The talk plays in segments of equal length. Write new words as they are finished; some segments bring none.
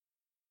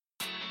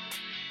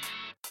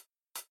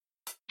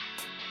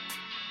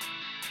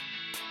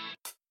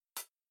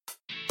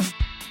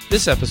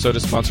This episode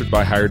is sponsored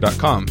by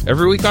Hired.com.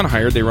 Every week on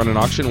Hired, they run an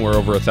auction where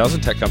over 1,000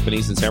 tech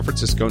companies in San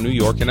Francisco, New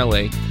York, and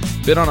LA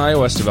bid on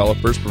iOS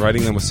developers,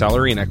 providing them with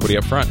salary and equity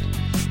up front.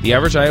 The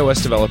average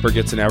iOS developer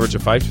gets an average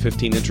of 5 to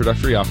 15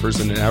 introductory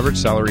offers and an average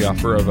salary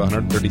offer of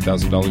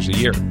 $130,000 a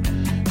year.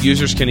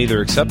 Users can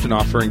either accept an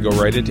offer and go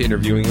right into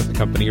interviewing with the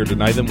company or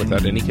deny them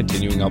without any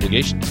continuing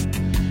obligations.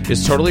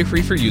 It's totally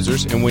free for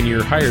users, and when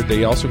you're hired,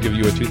 they also give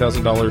you a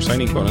 $2,000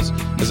 signing bonus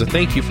as a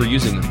thank you for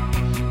using them.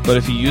 But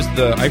if you use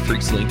the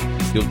iPhreaks link,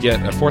 you'll get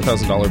a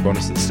 $4,000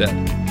 bonus instead.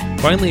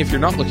 Finally, if you're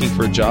not looking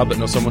for a job but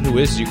know someone who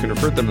is, you can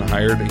refer them to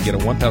Hired and get a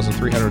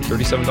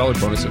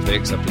 $1,337 bonus if they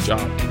accept a job.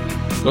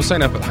 Go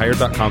sign up at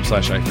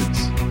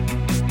hired.com/iPhreaks.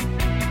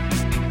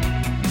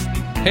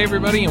 Hey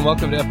everybody, and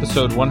welcome to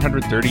episode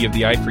 130 of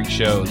the iPhreaks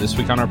Show. This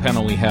week on our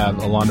panel we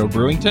have Alonzo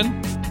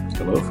Brewington.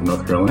 Hello from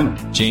North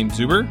Carolina. James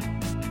Zuber.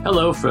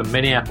 Hello from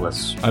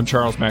Minneapolis. I'm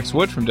Charles Max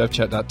Wood from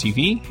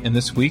DevChat.tv, and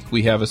this week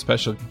we have a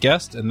special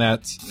guest, and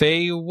that's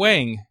Fei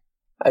Wang.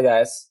 Hi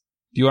guys.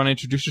 Do you want to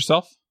introduce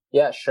yourself?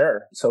 Yeah,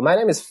 sure. So my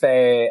name is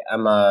Fei.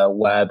 I'm a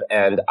web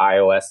and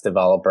iOS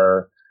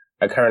developer.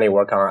 I currently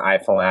work on an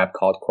iPhone app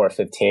called Core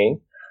 15,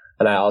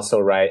 and I also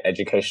write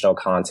educational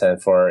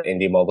content for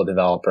indie mobile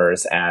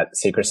developers at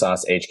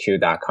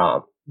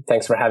secretsaucehq.com.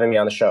 Thanks for having me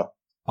on the show.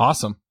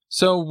 Awesome.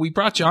 So we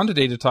brought you on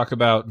today to talk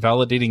about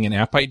validating an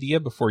app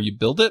idea before you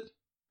build it.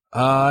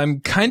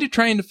 I'm kind of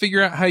trying to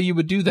figure out how you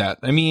would do that.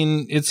 I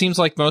mean, it seems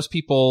like most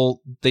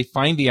people, they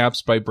find the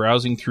apps by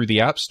browsing through the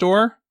App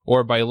Store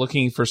or by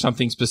looking for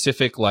something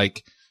specific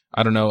like,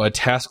 I don't know, a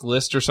task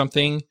list or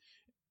something.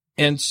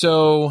 And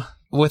so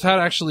without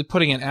actually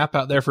putting an app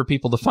out there for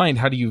people to find,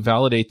 how do you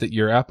validate that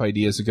your app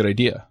idea is a good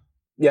idea?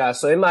 Yeah,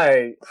 so in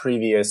my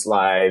previous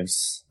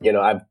lives,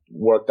 I've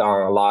worked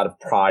on a lot of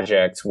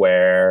projects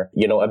where,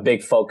 a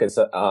big focus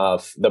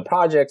of the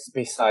projects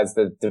besides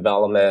the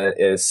development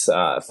is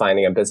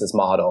finding a business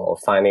model,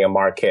 finding a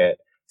market,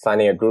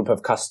 finding a group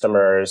of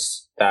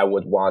customers that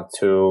would want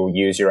to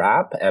use your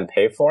app and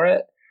pay for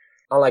it.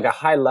 On like a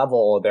high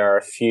level, there are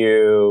a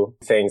few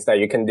things that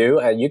you can do,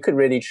 and you could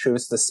really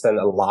choose to spend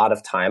a lot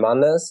of time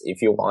on this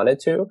if you wanted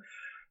to.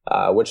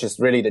 Which is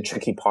really the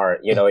tricky part.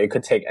 It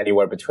could take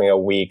anywhere between a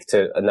week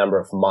to a number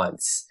of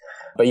months.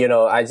 But,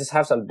 I just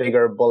have some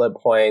bigger bullet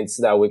points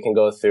that we can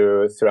go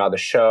through throughout the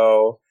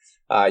show.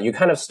 You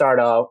kind of start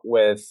off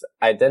with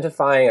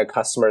identifying a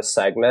customer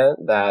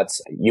segment that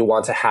you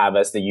want to have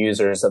as the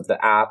users of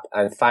the app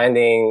and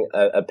finding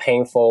a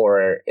painful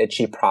or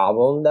itchy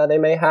problem that they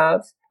may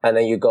have. And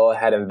then you go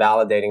ahead and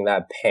validating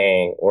that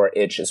pain or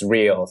itch is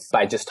real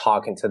by just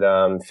talking to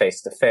them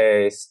face to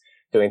face,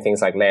 doing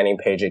things like landing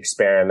page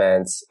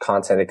experiments,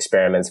 content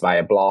experiments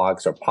via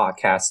blogs or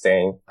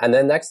podcasting. And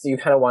then next, you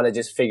kind of want to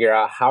just figure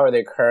out how are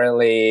they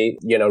currently,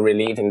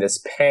 relieving this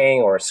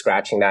pain or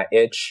scratching that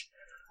itch?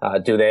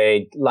 Do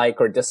they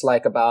like or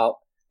dislike about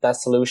that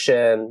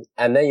solution?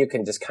 And then you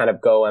can just kind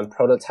of go and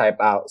prototype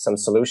out some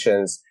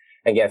solutions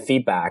and get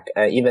feedback.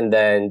 And even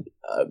then,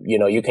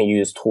 you can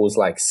use tools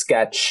like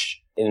Sketch,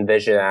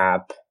 InVision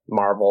app,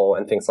 Marvel,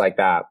 and things like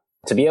that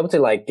to be able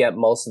to get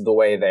most of the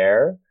way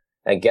there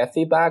and get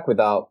feedback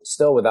without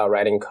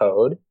writing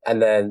code.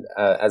 And then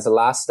as a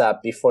last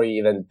step, before you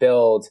even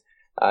build,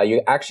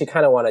 you actually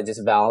kind of want to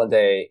just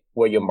validate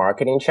where your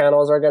marketing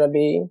channels are going to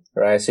be,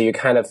 right? So you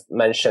kind of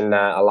mentioned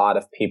that a lot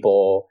of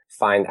people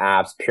find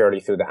apps purely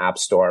through the App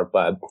Store,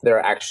 but there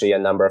are actually a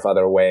number of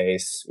other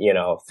ways,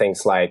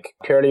 things like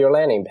purely your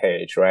landing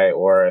page, right?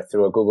 Or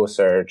through a Google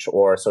search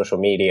or social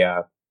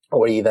media,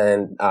 or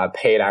even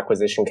paid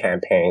acquisition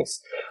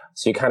campaigns.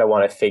 So you kind of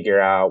want to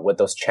figure out what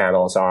those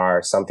channels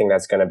are, something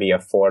that's going to be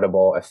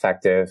affordable,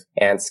 effective,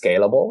 and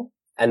scalable.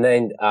 And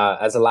then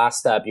as a last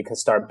step, you can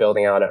start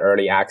building out an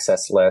early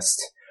access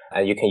list.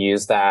 And you can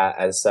use that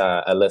as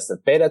a list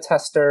of beta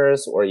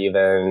testers or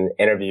even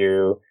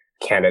interview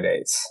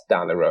candidates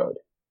down the road.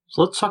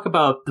 So let's talk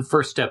about the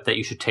first step that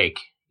you should take.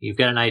 You've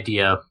got an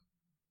idea.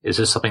 Is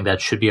this something that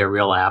should be a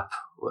real app?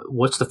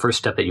 What's the first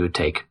step that you would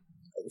take?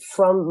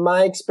 From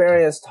my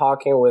experience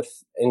talking with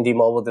indie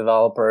mobile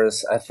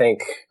developers, I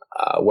think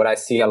what I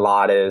see a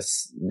lot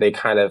is they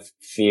kind of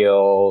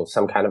feel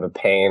some kind of a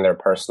pain in their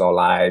personal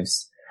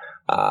lives,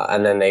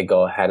 and then they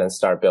go ahead and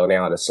start building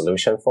out a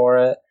solution for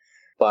it.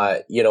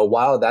 But,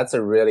 while that's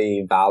a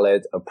really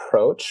valid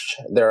approach,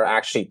 there are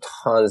actually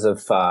tons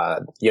of,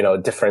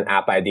 different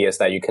app ideas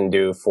that you can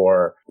do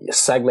for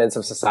segments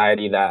of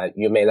society that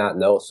you may not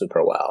know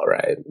super well,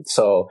 right?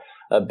 So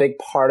a big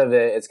part of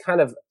it is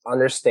kind of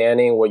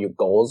understanding what your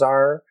goals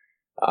are,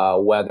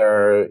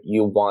 whether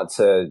you want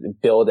to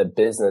build a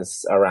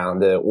business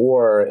around it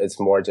or it's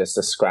more just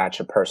to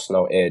scratch a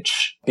personal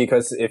itch.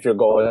 Because if your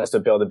goal is to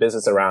build a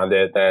business around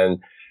it,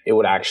 then it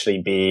would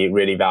actually be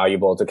really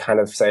valuable to kind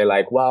of say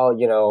like, well,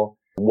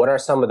 what are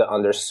some of the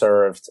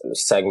underserved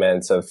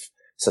segments of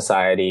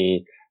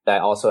society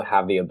that also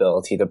have the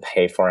ability to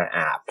pay for an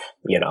app,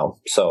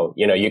 So,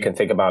 you can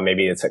think about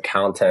maybe it's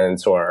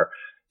accountants or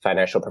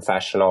financial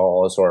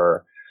professionals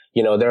or,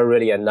 there are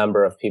really a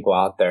number of people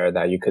out there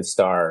that you could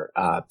start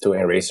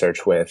doing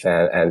research with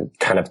and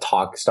kind of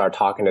start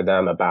talking to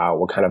them about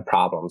what kind of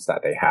problems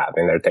that they have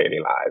in their daily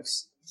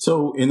lives.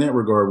 So in that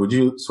regard, would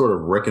you sort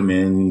of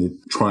recommend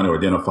trying to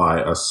identify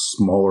a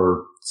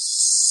smaller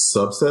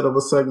subset of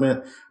a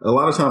segment? A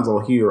lot of times I'll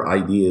hear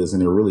ideas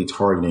and they're really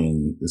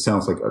targeting, it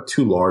sounds like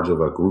too large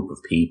of a group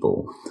of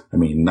people. I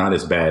mean, not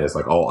as bad as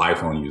like all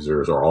iPhone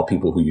users or all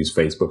people who use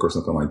Facebook or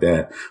something like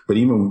that. But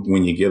even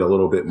when you get a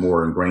little bit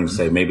more ingrained,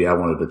 say maybe I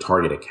wanted to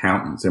target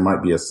accountants, there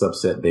might be a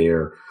subset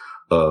there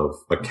of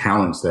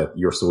accountants that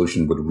your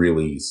solution would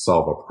really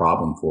solve a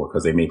problem for,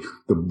 because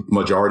the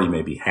majority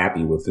may be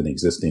happy with an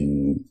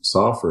existing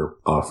software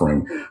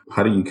offering.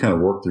 How do you kind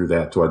of work through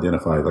that to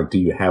identify, like, do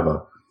you have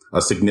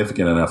a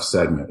significant enough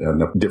segment,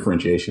 enough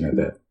differentiation at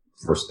that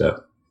first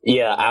step?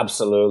 Yeah,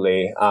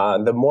 absolutely.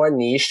 The more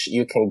niche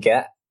you can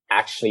get,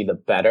 actually, the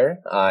better.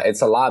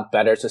 It's a lot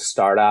better to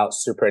start out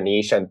super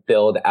niche and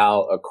build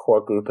out a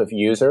core group of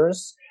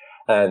users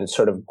and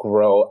sort of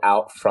grow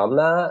out from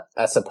that,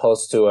 as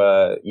opposed to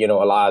a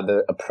lot of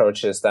the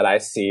approaches that I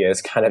see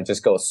is kind of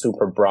just go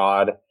super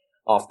broad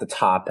off the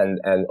top, and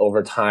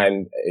over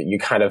time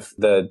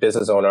the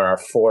business owner are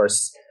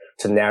forced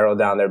to narrow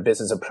down their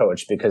business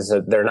approach because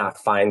they're not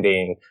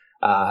finding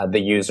the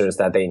users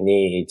that they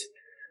need.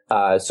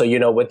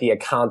 So with the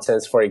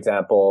accountants, for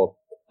example,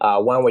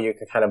 one way you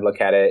can kind of look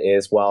at it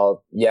is,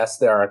 well, yes,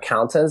 there are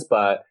accountants,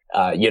 but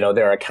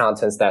there are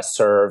accountants that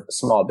serve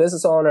small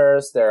business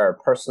owners. There are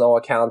personal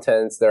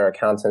accountants. There are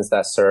accountants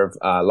that serve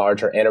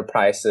larger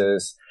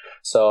enterprises.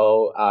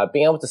 So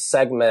being able to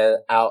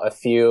segment out a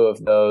few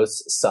of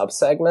those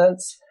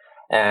subsegments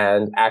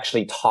and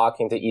actually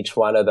talking to each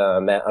one of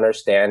them and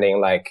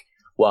understanding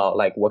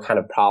what kind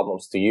of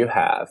problems do you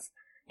have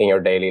in your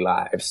daily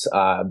lives?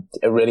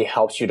 It really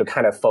helps you to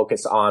kind of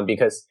focus on,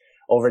 because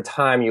over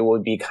time you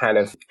will be kind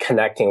of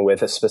connecting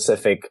with a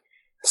specific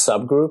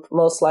subgroup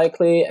most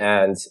likely,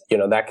 and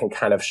that can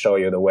kind of show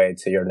you the way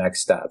to your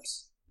next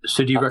steps.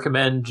 So do you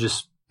recommend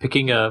just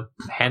picking a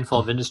handful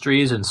of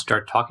industries and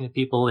start talking to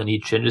people in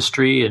each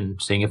industry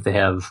and seeing if they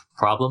have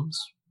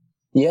problems?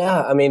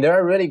 Yeah, I mean, there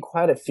are really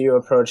quite a few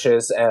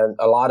approaches and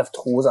a lot of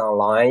tools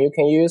online you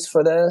can use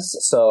for this.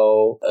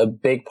 So a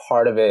big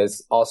part of it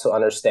is also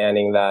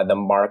understanding that the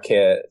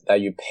market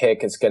that you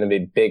pick is going to be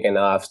big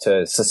enough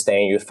to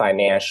sustain you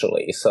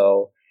financially.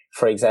 So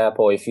for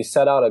example, if you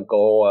set out a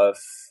goal of,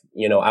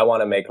 I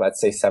want to make,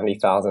 let's say,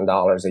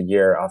 $70,000 a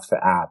year off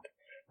the app,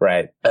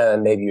 right?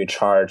 And maybe you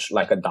charge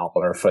like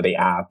 $1 for the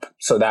app.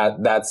 So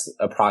that's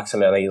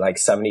approximately like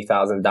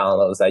 70,000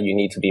 downloads that you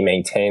need to be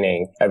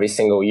maintaining every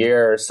single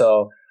year.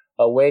 So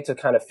a way to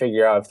kind of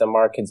figure out if the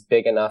market's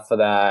big enough for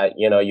that,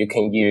 you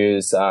can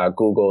use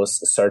Google's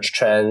search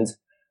trend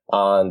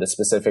on the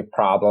specific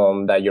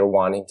problem that you're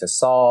wanting to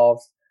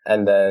solve.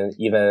 And then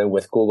even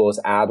with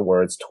Google's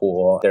AdWords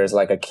tool, there's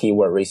like a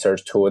keyword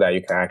research tool that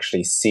you can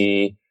actually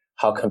see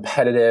how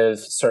competitive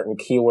certain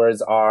keywords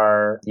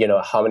are,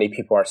 how many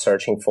people are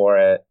searching for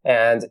it.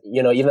 And,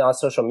 even on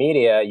social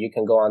media, you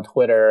can go on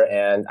Twitter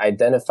and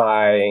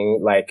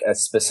identifying like a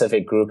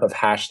specific group of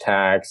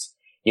hashtags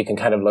you can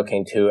kind of look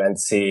into and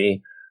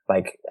see,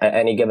 like, at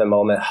any given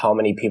moment, how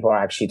many people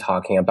are actually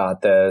talking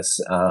about this?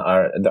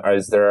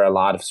 Is there a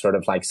lot of sort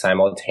of like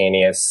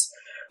simultaneous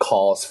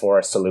calls for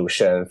a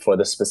solution for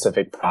the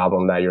specific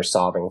problem that you're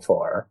solving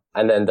for?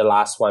 And then the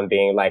last one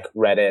being like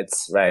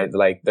Reddits, right?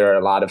 Like there are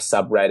a lot of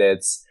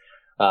subreddits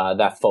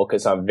that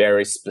focus on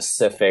very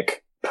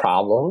specific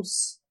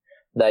problems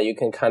that you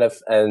can kind of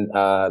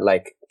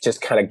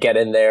just kind of get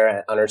in there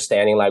and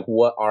understanding like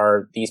what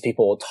are these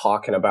people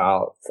talking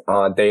about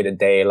day to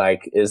day?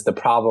 Like, is the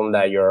problem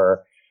that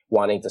you're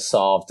wanting to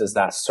solve, does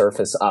that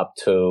surface up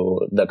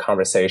to the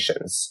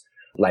conversations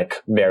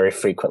like very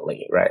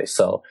frequently, right?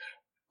 So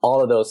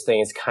all of those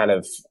things kind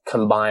of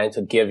combine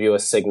to give you a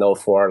signal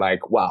for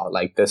like, wow,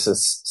 like this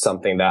is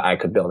something that I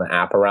could build an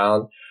app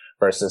around,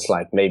 versus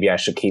like maybe I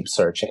should keep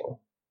searching.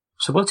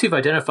 So once you've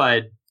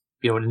identified,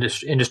 an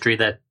industry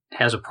that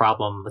has a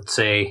problem, let's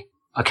say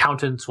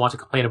accountants want to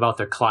complain about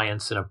their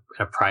clients in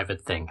a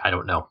private thing, I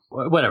don't know,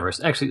 whatever.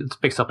 Actually, let's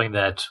pick something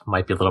that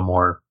might be a little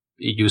more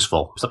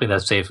useful, something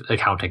that saves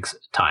accounting's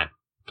time,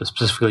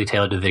 specifically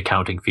tailored to the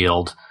accounting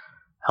field,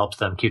 helps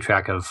them keep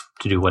track of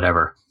to do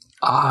whatever.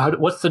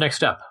 What's the next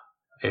step?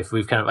 If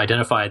we've kind of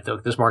identified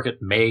this market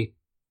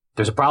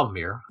there's a problem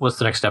here, what's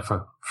the next step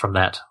from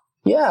that?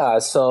 Yeah.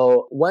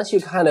 So once you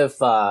kind of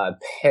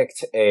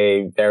picked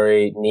a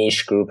very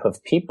niche group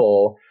of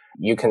people,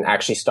 you can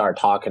actually start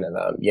talking to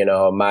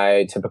them.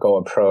 My typical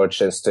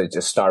approach is to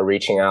just start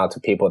reaching out to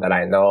people that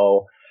I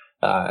know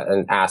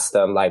and ask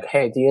them like,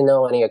 hey, do you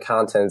know any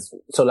accountants?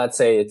 So let's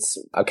say it's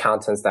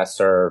accountants that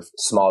serve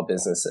small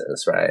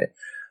businesses, right?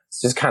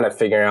 It's just kind of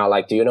figuring out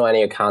like, do you know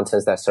any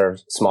accountants that serve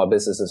small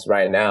businesses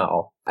right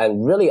now?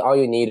 And really all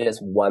you need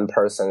is one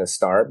person to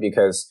start,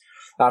 because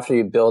after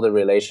you build a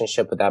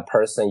relationship with that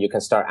person, you can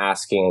start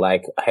asking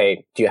like,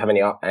 hey, do you have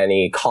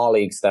any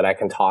colleagues that I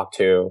can talk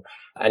to?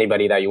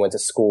 Anybody that you went to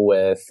school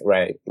with,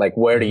 right? Like,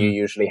 where do you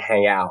usually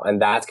hang out? And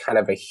that's kind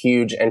of a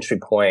huge entry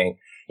point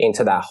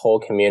into that whole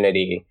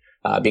community,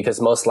 because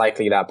most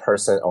likely that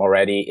person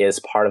already is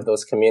part of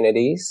those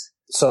communities.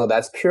 So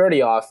that's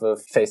purely off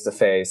of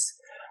face-to-face.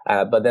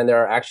 But then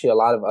there are actually a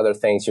lot of other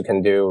things you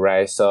can do,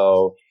 right?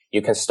 So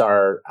you can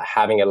start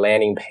having a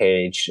landing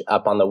page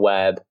up on the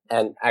web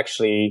and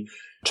actually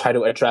try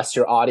to address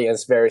your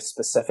audience very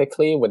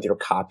specifically with your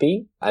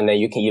copy. And then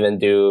you can even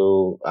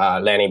do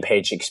landing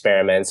page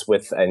experiments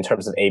in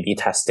terms of A/B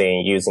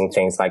testing using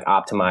things like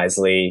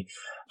Optimizely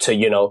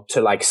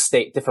to like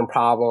state different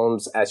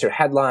problems as your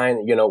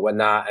headline,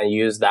 whatnot, and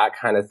use that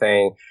kind of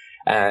thing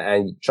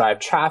and drive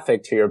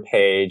traffic to your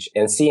page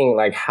and seeing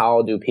like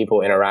how do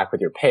people interact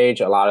with your page.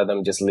 A lot of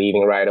them just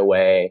leaving right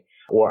away,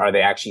 or are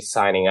they actually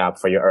signing up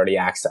for your early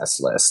access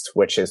list,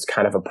 which is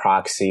kind of a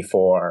proxy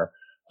for,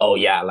 oh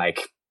yeah,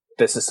 like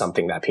this is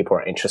something that people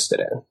are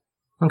interested in.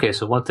 Okay,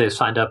 so once they've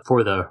signed up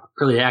for the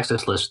early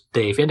access list,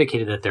 they've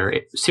indicated that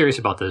they're serious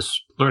about this,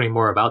 learning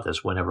more about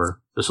this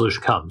whenever the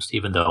solution comes,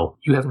 even though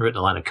you haven't written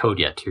a line of code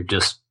yet. You're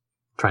just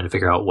trying to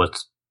figure out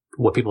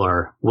what people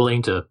are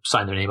willing to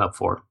sign their name up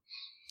for.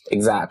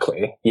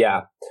 Exactly.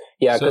 Yeah.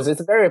 Yeah, because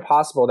it's very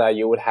possible that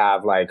you would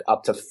have like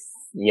up to,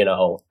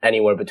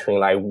 anywhere between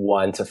like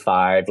 1 to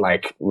 5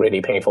 like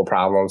really painful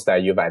problems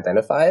that you've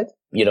identified.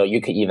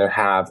 You could even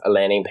have a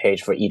landing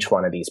page for each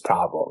one of these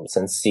problems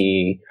and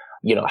see,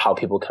 how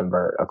people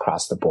convert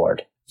across the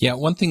board. Yeah,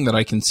 one thing that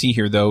I can see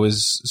here though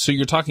is, so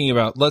you're talking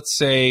about, let's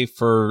say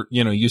for,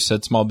 you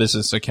said small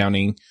business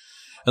accounting,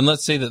 and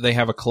let's say that they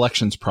have a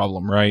collections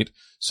problem, right?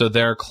 So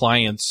their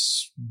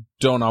clients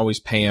don't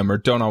always pay them or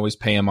don't always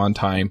pay them on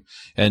time.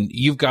 And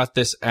you've got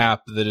this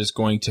app that is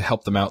going to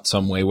help them out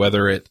some way,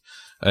 whether it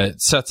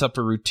sets up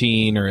a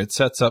routine or it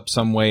sets up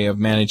some way of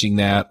managing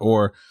that,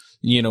 or,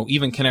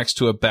 even connects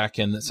to a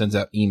backend that sends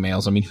out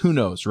emails. I mean, who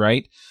knows,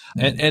 right?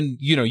 Mm-hmm. And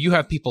you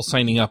have people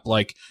signing up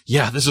like,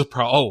 yeah, this is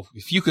a oh,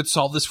 if you could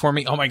solve this for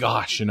me, oh my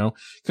gosh,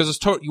 because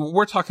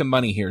we're talking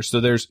money here.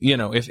 So there's,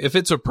 if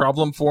it's a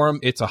problem for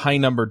them, it's a high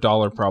number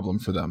dollar problem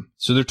for them.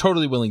 So they're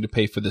totally willing to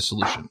pay for the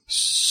solution.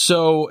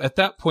 So at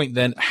that point,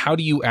 then how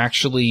do you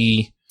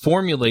actually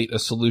formulate a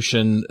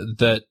solution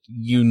that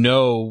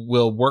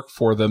will work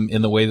for them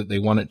in the way that they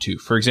want it to?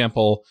 For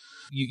example,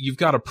 you've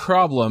got a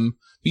problem,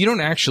 but you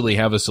don't actually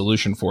have a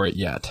solution for it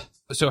yet.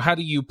 So how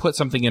do you put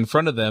something in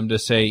front of them to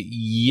say,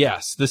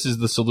 yes, this is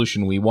the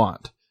solution we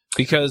want?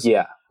 Because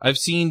I've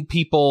seen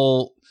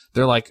people,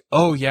 they're like,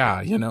 oh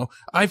yeah,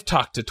 I've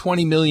talked to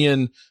 20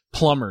 million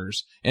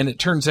plumbers, and it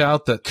turns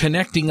out that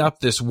connecting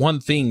up this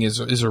one thing is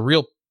a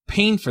real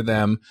pain for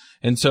them.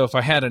 And so if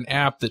I had an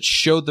app that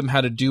showed them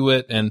how to do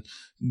it and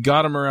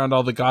got them around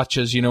all the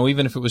gotchas,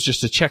 even if it was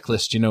just a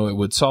checklist, it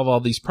would solve all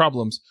these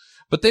problems.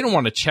 But they don't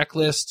want a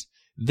checklist.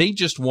 They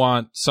just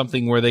want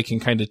something where they can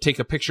kind of take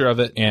a picture of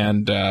it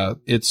and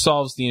it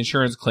solves the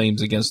insurance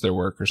claims against their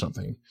work or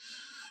something.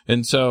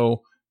 And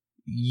so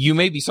you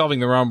may be solving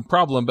the wrong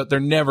problem, but they're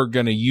never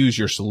going to use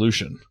your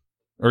solution.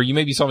 Or you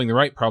may be solving the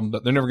right problem,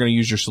 but they're never going to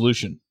use your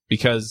solution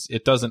because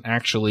it doesn't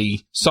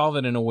actually solve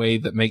it in a way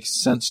that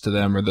makes sense to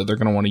them or that they're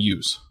going to want to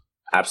use.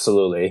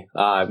 Absolutely.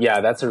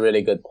 That's a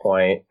really good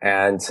point.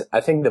 And I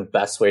think the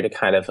best way to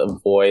kind of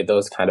avoid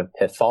those kind of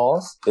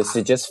pitfalls is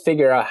to just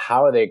figure out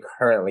how are they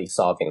currently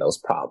solving those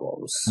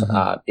problems.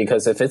 Mm-hmm.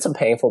 Because if it's a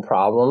painful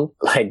problem,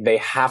 like they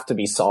have to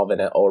be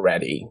solving it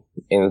already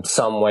in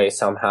some way,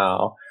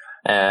 somehow.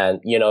 And,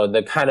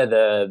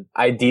 the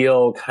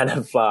ideal kind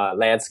of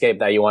landscape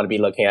that you want to be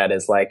looking at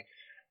is like,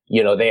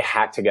 they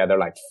hack together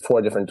like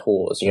 4 different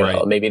tools,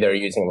 right. Maybe they're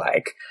using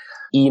like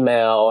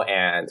email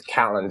and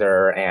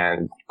calendar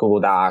and Google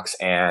Docs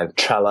and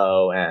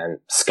Trello and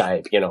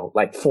Skype,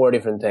 like 4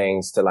 different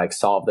things to like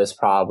solve this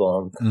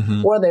problem.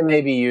 Mm-hmm. Or they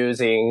may be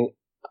using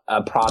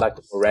a product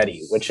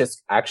already, which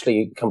is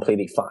actually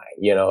completely fine,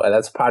 and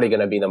that's probably going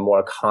to be the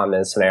more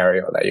common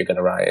scenario that you're going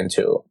to run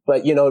into.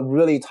 But,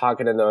 really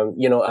talking to them,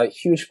 a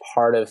huge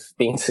part of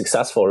being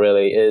successful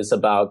really is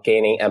about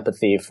gaining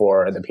empathy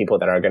for the people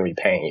that are going to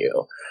be paying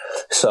you.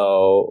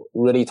 So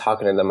really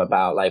talking to them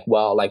about like,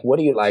 well, like, what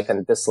do you like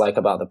and dislike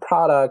about the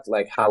product?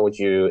 Like, how would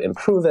you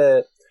improve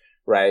it?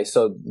 Right.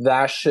 So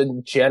that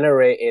should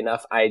generate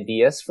enough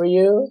ideas for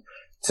you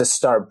to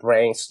start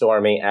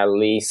brainstorming at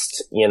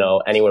least,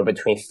 anywhere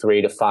between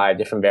 3 to 5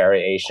 different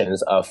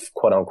variations of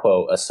quote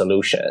unquote a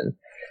solution,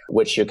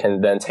 which you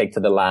can then take to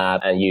the lab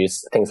and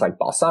use things like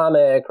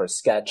Balsamiq or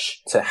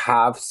Sketch to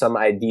have some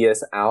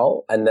ideas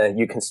out. And then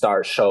you can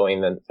start showing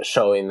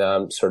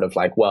them sort of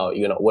like, well,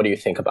 what do you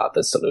think about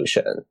this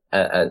solution?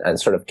 And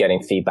sort of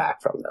getting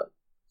feedback from them.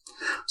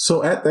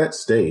 So at that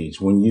stage,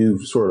 when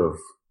you've sort of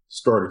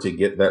started to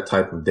get that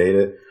type of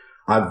data,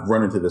 I've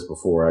run into this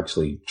before. I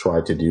actually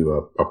tried to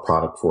do a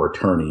product for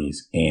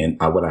attorneys. And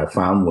what I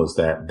found was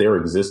that their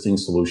existing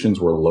solutions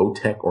were low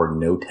tech or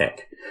no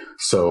tech.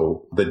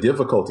 So the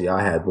difficulty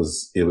I had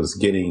was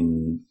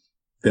getting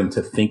them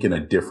to think in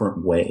a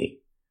different way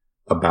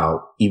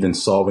about even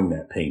solving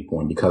that pain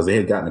point, because they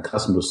had gotten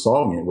accustomed to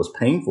solving it. It was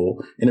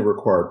painful and it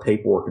required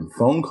paperwork and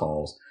phone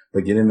calls,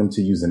 but getting them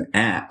to use an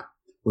app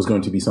was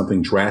going to be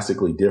something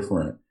drastically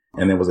different.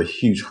 And there was a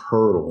huge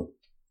hurdle.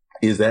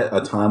 Is that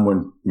a time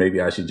when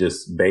maybe I should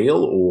just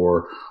bail,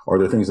 or are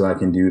there things that I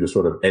can do to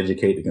sort of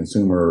educate the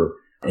consumer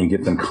and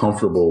get them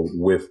comfortable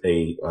with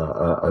a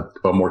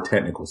more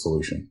technical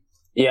solution?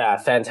 Yeah,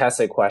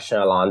 fantastic question,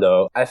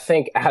 Orlando. I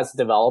think as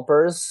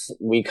developers,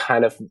 we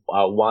kind of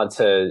want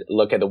to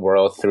look at the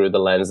world through the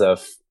lens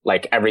of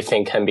like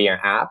everything can be an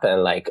app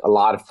and like a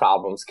lot of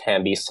problems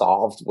can be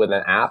solved with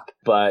an app.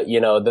 But,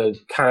 the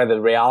kind of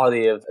the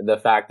reality of the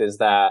fact is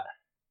that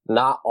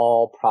not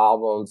all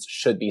problems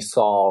should be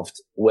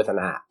solved with an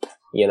app,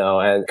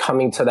 and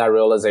coming to that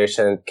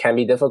realization can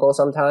be difficult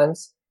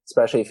sometimes,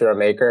 especially if you're a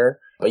maker.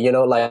 But,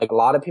 like a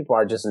lot of people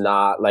are just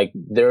not like,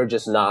 they're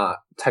just not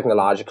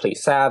technologically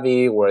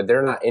savvy, or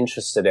they're not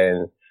interested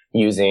in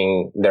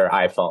using their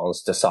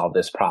iPhones to solve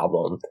this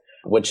problem,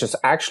 which is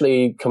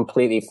actually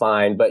completely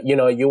fine. But,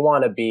 you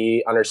want to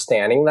be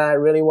understanding that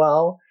really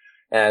well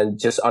and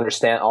just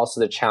understand also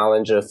the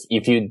challenge of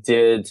if you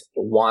did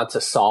want to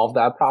solve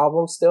that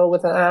problem still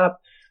with an app,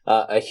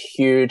 a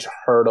huge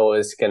hurdle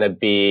is going to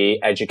be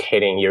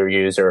educating your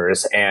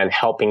users and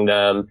helping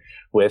them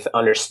with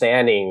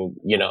understanding,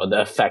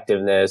 the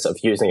effectiveness of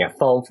using a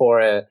phone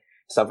for it,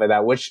 stuff like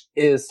that, which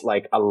is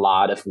like a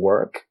lot of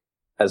work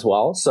as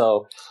well.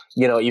 So,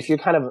 if you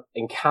kind of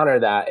encounter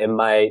that, it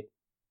might,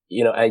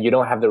 and you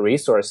don't have the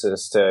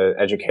resources to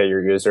educate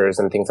your users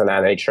and things of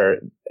that nature,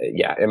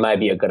 yeah, it might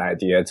be a good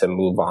idea to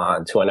move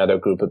on to another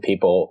group of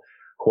people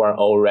who are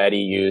already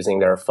using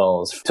their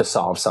phones to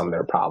solve some of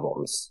their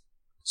problems.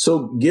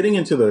 So getting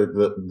into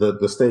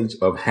the stage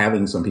of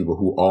having some people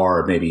who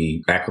are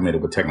maybe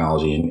acclimated with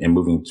technology and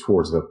moving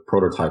towards the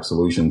prototype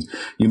solutions,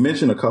 you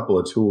mentioned a couple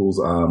of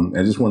tools.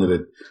 I just wanted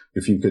to,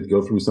 if you could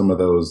go through some of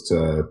those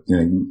to,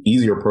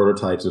 easier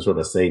prototypes to sort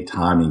of save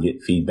time and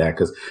get feedback,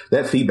 because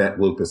that feedback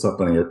loop is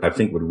something I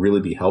think would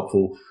really be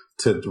helpful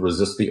to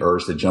resist the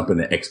urge to jump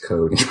into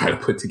Xcode and try to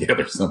put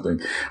together something,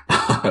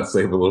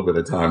 save a little bit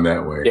of time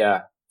that way.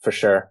 Yeah, for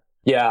sure.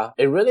 Yeah,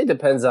 it really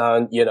depends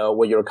on,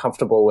 what you're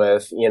comfortable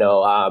with.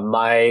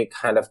 My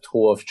kind of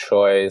tool of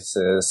choice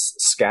is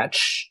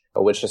Sketch,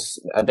 which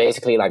is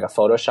basically like a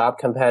Photoshop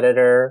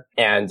competitor.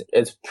 And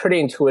it's a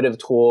pretty intuitive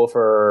tool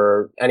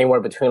for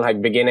anywhere between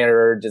like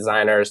beginner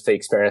designers to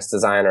experienced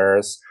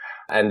designers.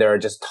 And there are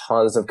just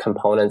tons of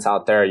components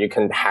out there. You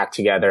can hack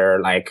together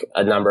like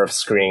a number of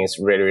screens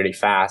really, really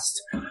fast.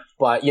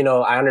 But,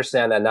 I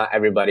understand that not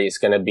everybody are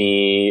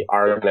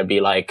going to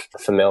be like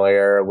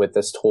familiar with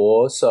this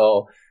tool.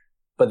 So,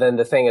 but then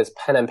the thing is,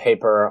 pen and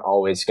paper are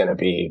always going to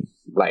be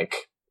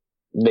like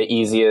the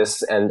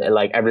easiest and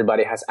like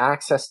everybody has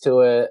access to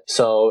it.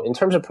 So in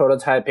terms of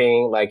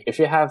prototyping, like if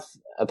you have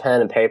a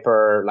pen and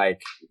paper, like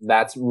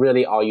that's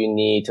really all you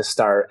need to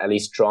start at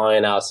least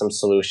drawing out some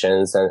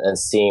solutions and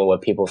seeing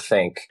what people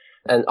think.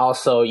 And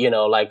also,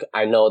 like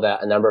I know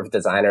that a number of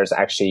designers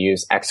actually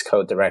use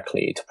Xcode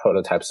directly to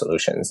prototype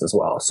solutions as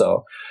well.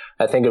 So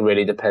I think it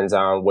really depends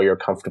on what you're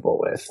comfortable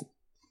with.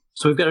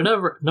 So we've got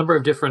a number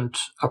of different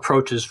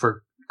approaches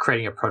for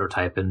creating a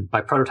prototype. And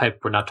by prototype,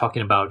 we're not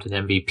talking about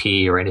an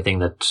MVP or anything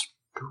that's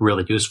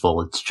really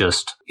useful. It's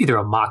just either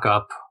a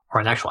mock-up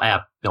or an actual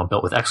app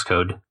built with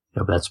Xcode.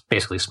 That's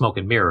basically smoke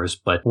and mirrors.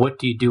 But what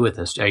do you do with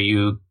this? Are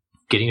you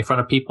getting in front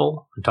of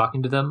people and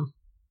talking to them?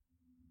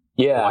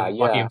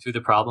 Walking them through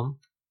the problem?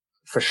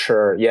 For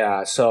sure.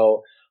 Yeah.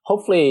 So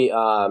hopefully,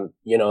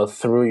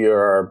 through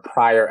your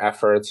prior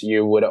efforts,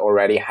 you would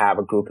already have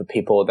a group of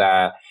people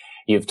that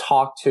you've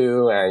talked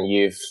to and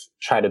you've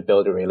tried to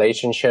build a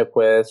relationship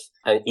with.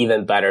 And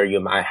even better, you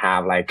might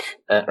have like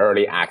an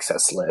early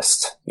access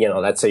list.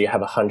 Let's say you have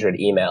 100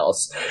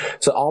 emails.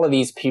 So all of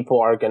these people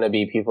are going to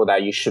be people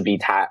that you should be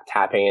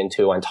tapping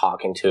into and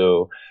talking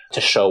to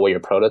show what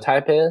your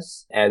prototype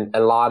is. And a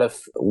lot of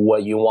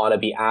what you want to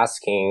be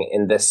asking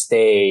in this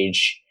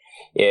stage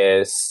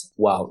is,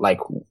 well, like,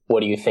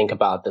 what do you think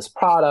about this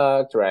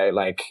product, right?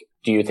 Like,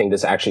 do you think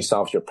this actually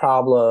solves your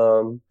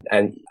problem?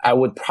 And I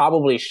would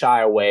probably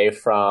shy away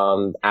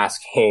from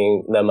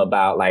asking them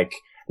about like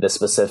the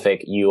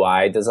specific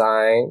UI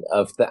design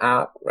of the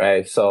app,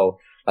 right? So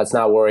let's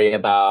not worry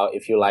about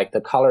if you like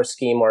the color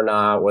scheme or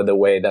not, or the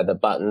way that the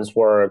buttons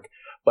work.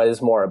 But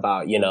it's more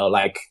about,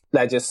 like,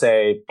 let's just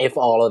say if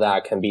all of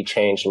that can be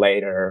changed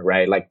later,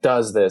 right? Like,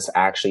 does this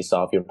actually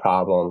solve your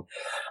problem?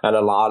 And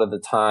a lot of the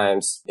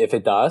times, if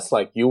it does,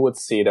 like, you would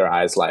see their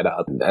eyes light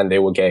up and they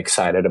would get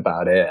excited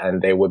about it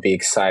and they would be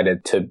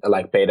excited to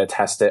like beta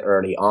test it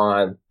early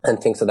on and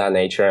things of that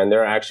nature. And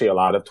there are actually a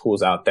lot of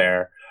tools out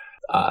there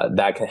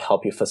that can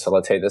help you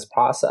facilitate this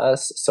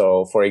process.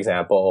 So, for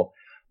example,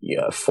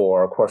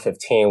 for Core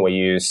 15, we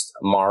used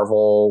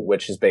Marvel,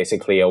 which is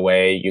basically a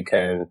way you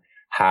can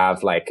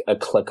have like a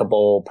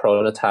clickable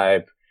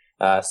prototype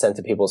sent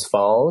to people's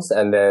phones,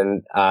 and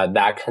then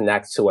that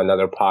connects to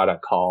another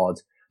product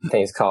called, I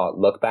think it's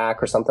called Lookback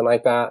or something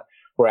like that,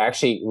 where it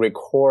actually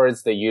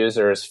records the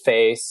user's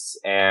face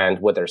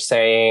and what they're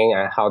saying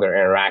and how they're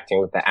interacting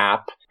with the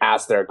app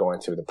as they're going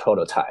through the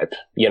prototype.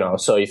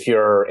 So if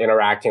you're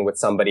interacting with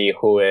somebody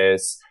who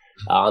is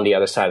on the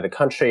other side of the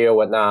country or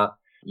whatnot,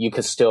 you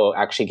could still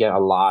actually get a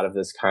lot of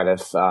this kind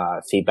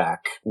of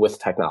feedback with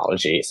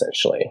technology,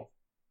 essentially.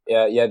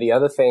 Yeah. The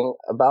other thing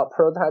about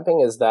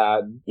prototyping is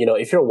that,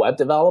 if you're a web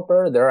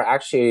developer, there are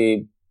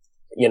actually,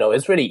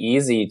 it's really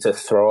easy to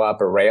throw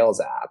up a Rails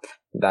app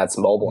that's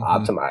mobile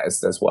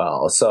optimized as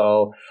well.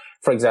 So,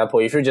 for example,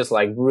 if you're just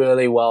like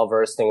really well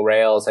versed in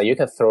Rails, and you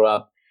can throw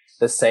up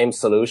the same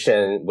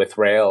solution with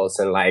Rails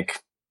in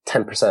like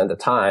 10% of the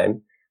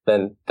time,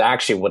 then that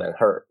actually wouldn't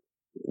hurt.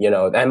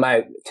 That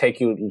might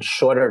take you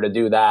shorter to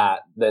do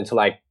that than to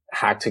like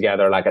hack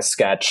together like a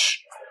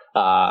sketch,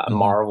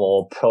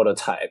 Marvel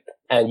prototype.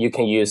 And you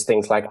can use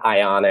things like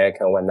Ionic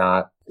and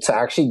whatnot to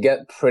actually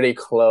get pretty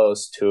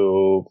close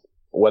to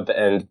what the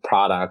end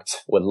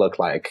product would look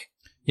like.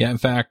 Yeah, in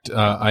fact,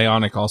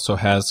 Ionic also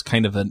has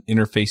kind of an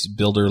interface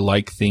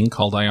builder-like thing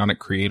called Ionic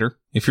Creator.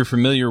 If you're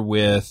familiar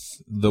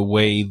with the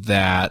way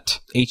that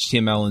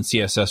HTML and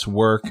CSS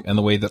work and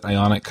the way that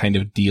Ionic kind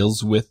of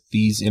deals with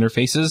these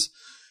interfaces,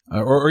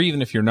 or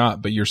even if you're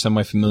not, but you're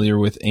semi-familiar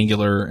with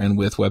Angular and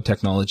with web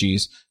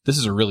technologies, this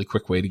is a really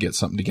quick way to get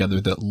something together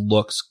that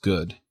looks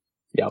good.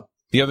 Yep.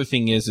 The other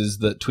thing is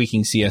that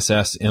tweaking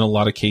CSS, in a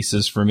lot of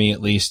cases, for me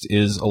at least,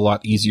 is a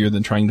lot easier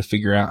than trying to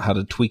figure out how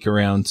to tweak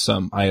around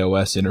some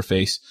iOS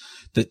interface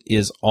that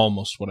is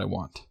almost what I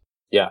want.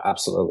 Yeah,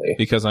 absolutely.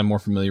 Because I'm more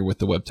familiar with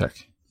the web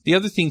tech. The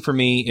other thing for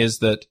me is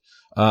that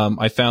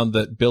I found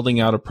that building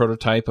out a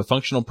prototype, a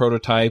functional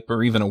prototype,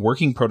 or even a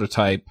working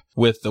prototype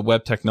with the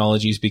web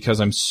technologies, because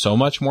I'm so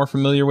much more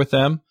familiar with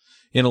them,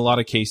 in a lot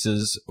of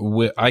cases,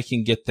 I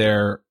can get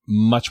there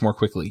much more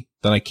quickly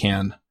than I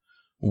can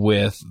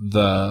with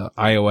the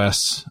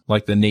iOS,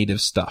 like the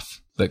native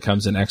stuff that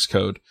comes in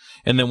Xcode.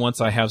 And then once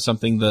I have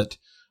something that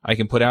I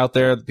can put out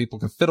there that people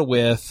can fiddle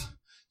with,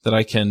 that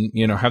I can,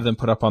 have them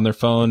put up on their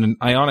phone. And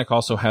Ionic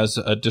also has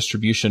a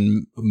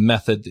distribution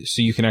method,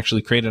 so you can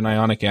actually create an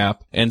Ionic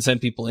app and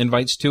send people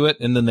invites to it.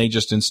 And then they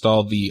just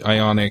install the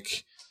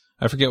Ionic,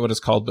 I forget what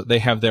it's called, but they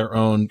have their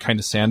own kind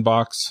of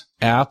sandbox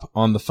app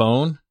on the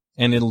phone,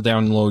 and it'll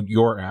download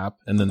your app,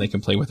 and then they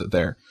can play with it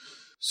there.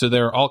 So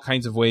there are all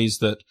kinds of ways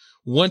that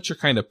once you're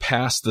kind of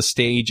past the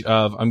stage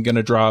of, I'm going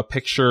to draw a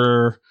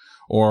picture,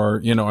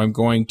 or, I'm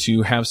going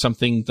to have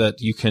something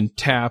that you can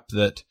tap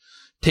that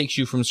takes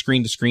you from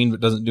screen to screen but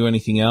doesn't do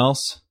anything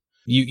else,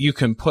 you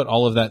can put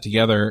all of that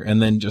together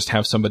and then just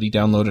have somebody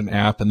download an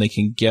app and they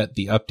can get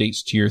the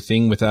updates to your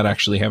thing without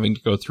actually having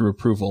to go through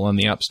approval on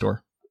the App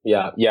Store.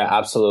 Yeah,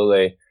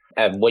 absolutely.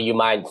 And what you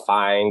might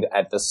find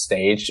at this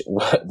stage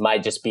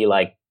might just be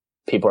like,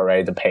 people are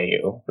ready to pay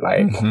you,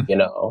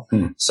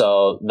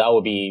 So that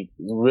would be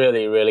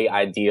really, really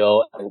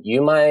ideal. And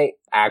you might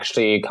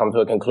actually come to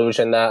a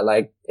conclusion that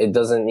like it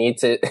doesn't need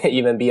to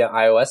even be an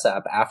iOS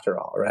app after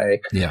all, right?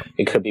 Yeah.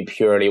 It could be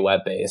purely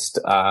web-based,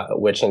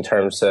 which in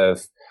terms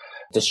of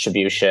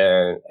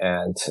distribution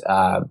and,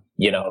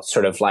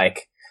 sort of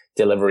like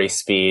delivery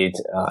speed,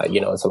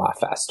 it's a lot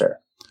faster.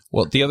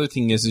 Well, the other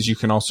thing is you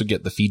can also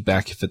get the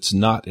feedback if it's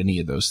not any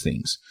of those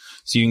things.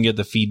 So you can get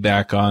the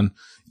feedback on,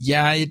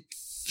 it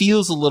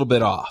feels a little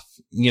bit off,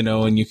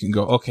 and you can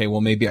go, okay,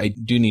 well, maybe I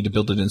do need to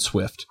build it in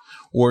Swift.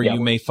 Or you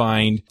may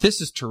find,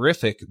 this is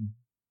terrific,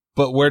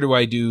 but where do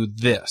I do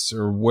this?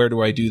 Or where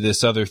do I do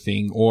this other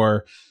thing?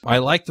 Or I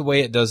like the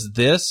way it does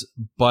this,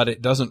 but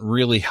it doesn't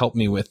really help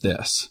me with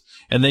this.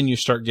 And then you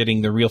start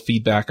getting the real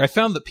feedback. I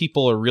found that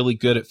people are really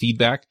good at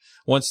feedback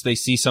once they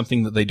see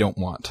something that they don't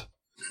want.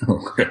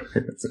 Okay.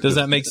 Does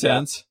that make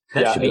sense?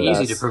 That should be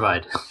easy to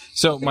provide.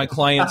 So my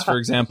clients, for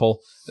example,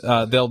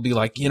 they'll be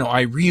like,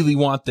 I really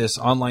want this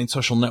online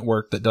social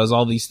network that does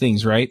all these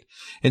things, right?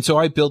 And so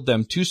I build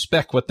them to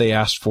spec what they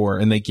asked for,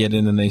 and they get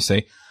in and they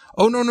say,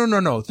 oh,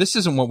 no, this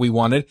isn't what we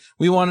wanted.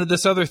 We wanted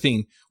this other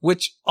thing,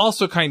 which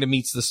also kind of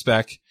meets the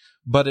spec.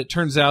 But it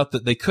turns out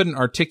that they couldn't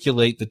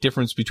articulate the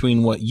difference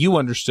between what you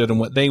understood and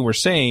what they were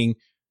saying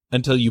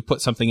until you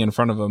put something in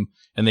front of them,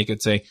 and they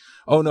could say,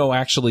 oh, no,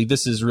 actually,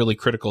 this is really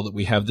critical that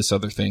we have this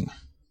other thing.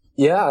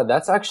 Yeah,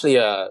 that's actually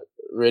a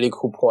really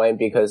cool point,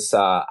 because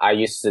I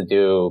used to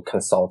do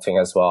consulting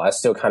as well. I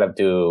still kind of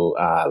do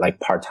like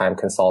part-time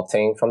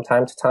consulting from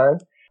time to time.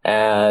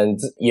 And,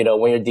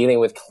 when you're dealing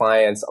with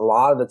clients, a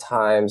lot of the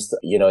times,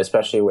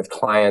 especially with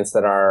clients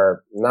that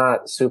are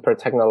not super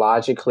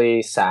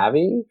technologically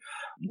savvy,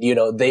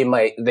 they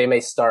may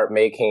start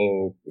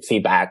making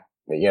feedback,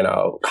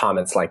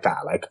 comments like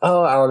that, like,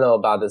 oh, I don't know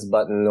about this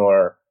button,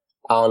 or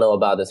I don't know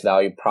about this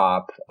value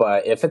prop.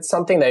 But if it's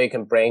something that you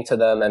can bring to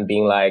them and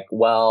being like,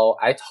 well,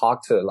 I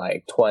talked to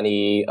like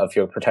 20 of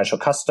your potential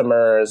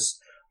customers,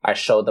 I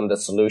showed them the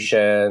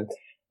solution,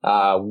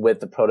 with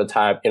the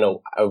prototype,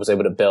 I was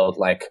able to build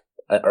like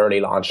an early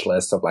launch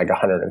list of like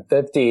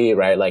 150,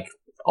 right? Like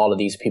all of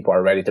these people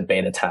are ready to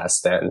beta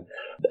test, and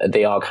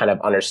they all kind of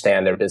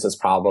understand their business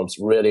problems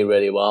really,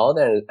 really well,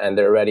 and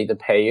they're ready to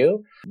pay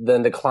you.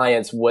 Then the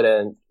clients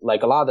wouldn't,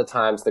 like a lot of the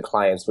times the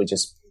clients would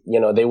just,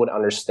 they would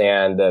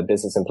understand the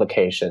business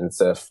implications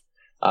of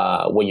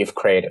what you've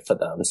created for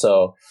them.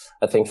 So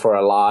I think for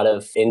a lot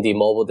of indie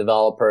mobile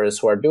developers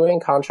who are doing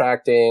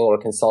contracting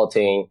or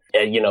consulting,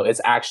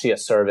 it's actually a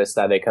service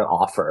that they can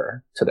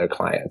offer to their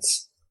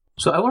clients.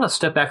 So I want to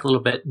step back a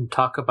little bit and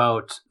talk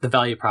about the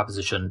value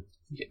proposition.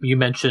 You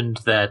mentioned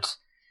that,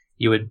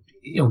 you would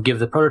give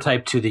the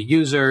prototype to the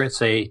user and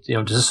say,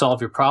 does this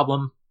solve your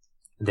problem?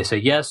 And they say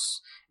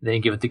yes. And then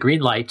you give it the green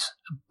light.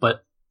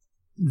 But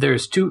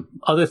there's two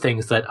other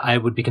things that I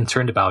would be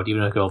concerned about.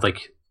 Even if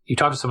you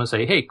talk to someone and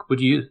say, hey,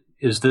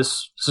 does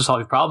this solve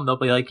your problem? They'll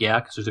be like,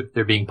 yeah, because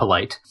they're being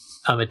polite.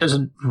 It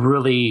doesn't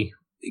really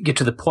get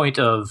to the point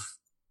of,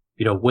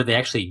 would they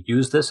actually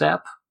use this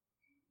app,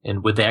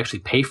 and would they actually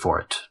pay for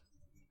it?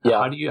 Yeah.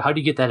 How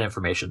do you get that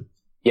information?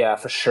 Yeah,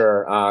 for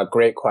sure.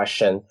 Great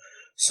question.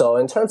 So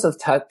in terms of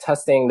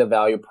testing the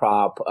value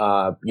prop,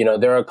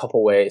 there are a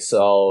couple ways.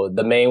 So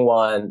the main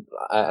one,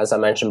 as I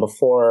mentioned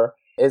before,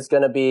 is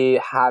going to be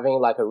having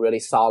like a really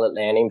solid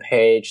landing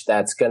page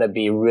that's going to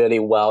be really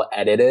well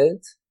edited.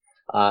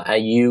 And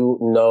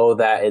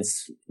that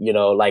it's,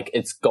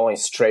 it's going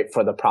straight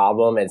for the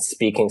problem and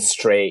speaking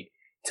straight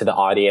to the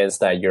audience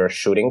that you're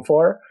shooting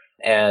for.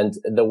 And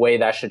the way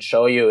that should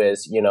show you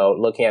is,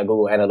 looking at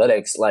Google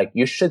Analytics, like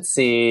you should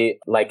see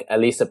like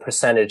at least a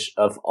percentage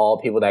of all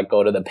people that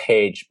go to the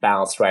page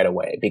bounce right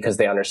away because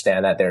they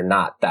understand that they're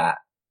not that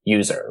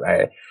user,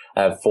 right?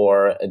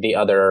 For the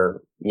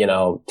other,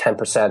 10%,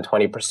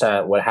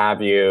 20%, what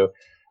have you,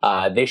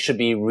 they should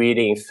be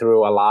reading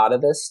through a lot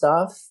of this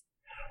stuff.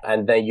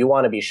 And then you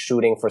want to be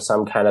shooting for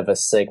some kind of a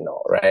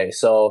signal, right?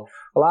 So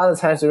a lot of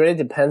the times it really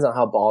depends on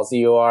how ballsy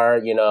you are.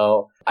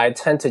 I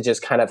tend to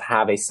just kind of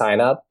have a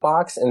sign up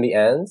box in the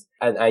end.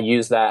 And I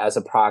use that as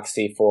a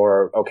proxy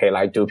for, okay,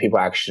 like, do people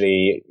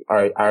actually,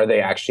 are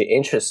they actually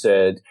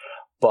interested?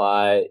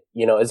 But,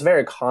 it's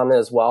very common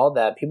as well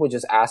that people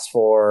just ask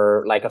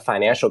for like a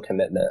financial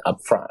commitment up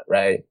front,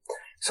 right?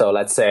 So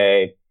let's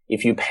say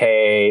if you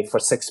pay for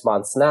 6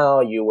 months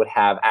now, you would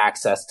have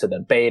access to the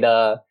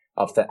beta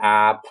of the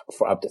app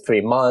for up to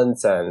 3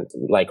 months and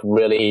like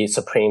really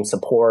supreme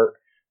support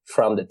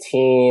from the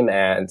team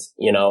and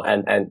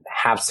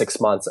have 6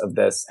 months of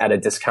this at a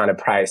discounted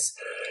price.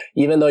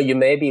 Even though you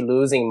may be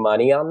losing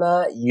money on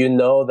that,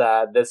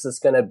 that this is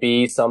going to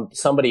be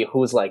somebody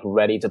who's like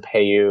ready to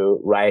pay you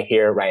right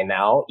here, right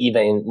now,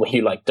 even when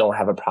you like don't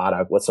have a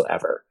product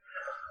whatsoever.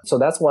 So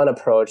that's one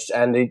approach.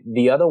 And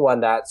the other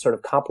one that sort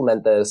of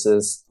complement this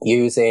is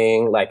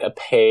using like a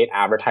paid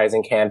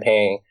advertising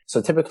campaign.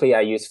 So typically I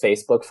use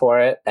Facebook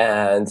for it.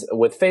 And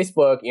with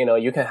Facebook,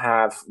 you can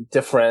have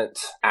different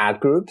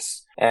ad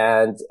groups.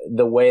 And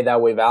the way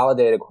that we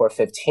validated Core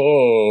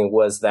 15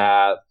 was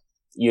that,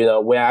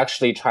 we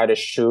actually try to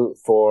shoot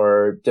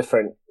for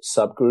different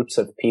subgroups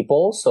of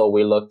people. So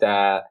we looked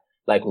at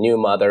like new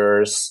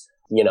mothers,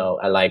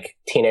 and like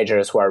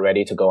teenagers who are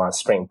ready to go on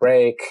spring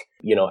break,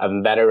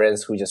 and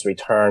veterans who just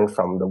returned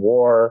from the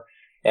war.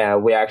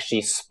 And we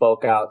actually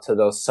spoke out to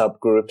those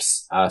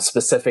subgroups,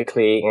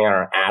 specifically in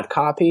our ad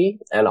copy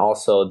and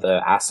also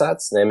the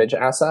image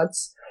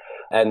assets.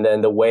 And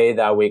then the way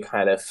that we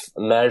kind of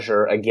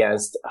measure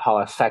against how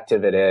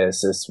effective it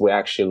is we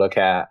actually look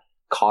at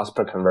cost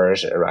per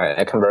conversion, right?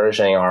 A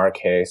conversion in our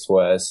case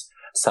was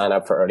sign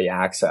up for early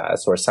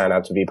access or sign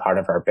up to be part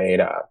of our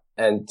beta.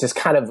 And just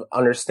kind of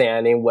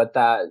understanding what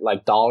that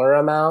like dollar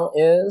amount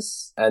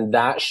is. And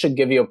that should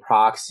give you a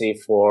proxy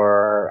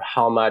for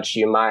how much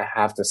you might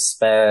have to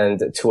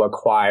spend to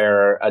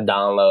acquire a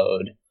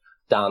download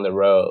down the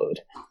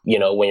road,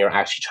 when you're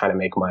actually trying to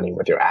make money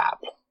with your app.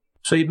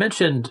 So you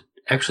mentioned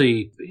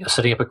actually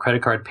setting up a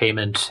credit card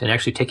payment and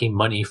actually taking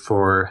money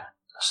for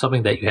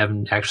something that you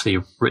haven't actually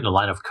written a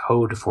line of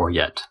code for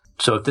yet.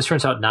 So if this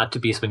turns out not to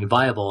be something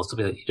viable,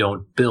 something that you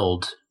don't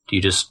build, do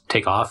you just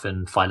take off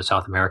and fly to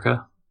South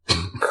America?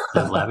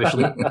 Live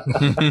lavishly?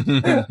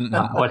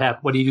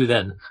 What do you do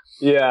then?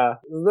 Yeah,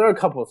 there are a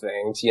couple of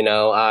things,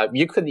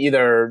 you could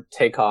either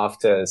take off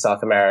to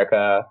South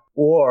America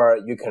or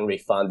you can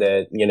refund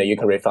it, you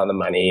can refund the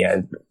money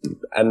and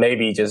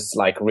maybe just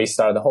like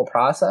restart the whole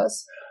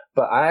process.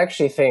 But I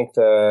actually think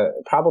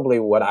probably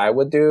what I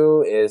would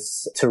do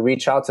is to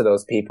reach out to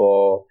those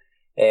people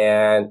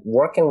and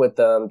working with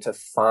them to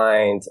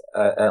find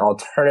an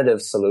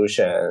alternative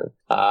solution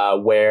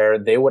where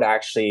they would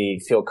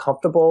actually feel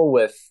comfortable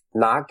with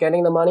not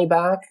getting the money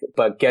back,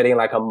 but getting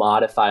like a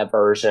modified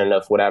version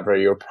of whatever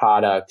your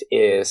product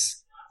is.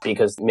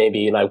 Because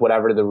maybe like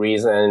whatever the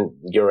reason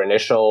your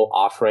initial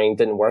offering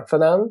didn't work for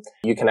them,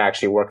 you can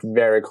actually work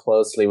very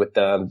closely with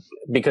them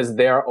because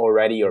they're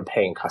already your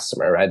paying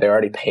customer, right? They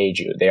already paid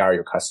you. They are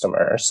your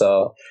customer.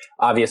 So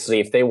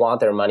obviously if they want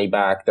their money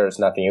back, there's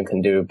nothing you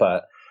can do.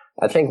 But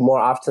I think more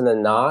often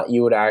than not,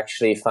 you would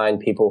actually find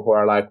people who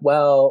are like,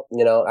 well,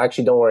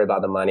 actually don't worry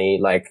about the money.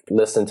 Like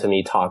listen to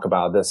me talk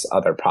about this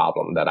other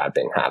problem that I've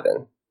been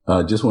having.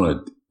 Just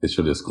want to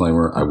issue a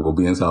disclaimer. I will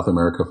be in South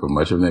America for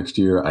much of next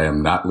year. I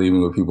am not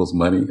leaving with people's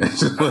money.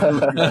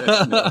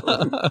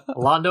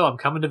 Londo, I'm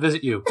coming to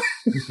visit you.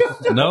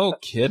 No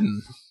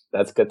kidding.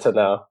 That's good to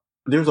know.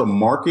 There's a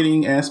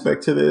marketing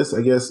aspect to this,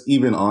 I guess,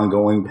 even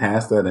ongoing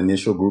past that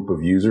initial group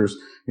of users.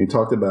 You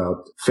talked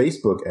about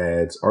Facebook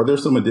ads. Are there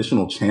some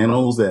additional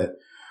channels that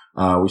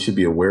we should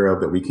be aware of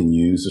that we can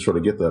use to sort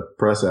of get the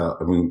press out?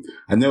 I mean,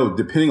 I know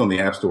depending on the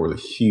app store is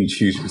a huge,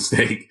 huge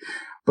mistake,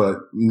 but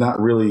not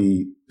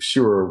really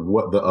sure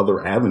what the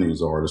other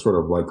avenues are to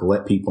sort of like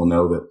let people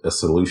know that a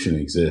solution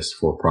exists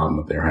for a problem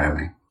that they're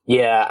having.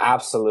 Yeah,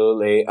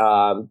 absolutely.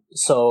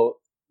 So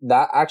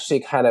that actually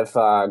kind of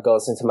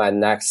goes into my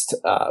next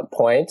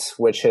point,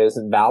 which is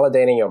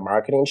validating your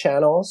marketing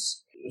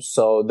channels.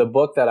 So the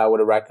book that I would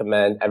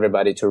recommend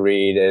everybody to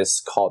read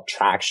is called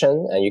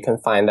Traction, and you can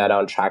find that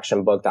on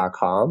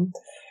tractionbook.com.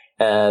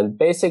 And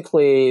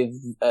basically,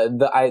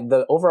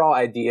 the overall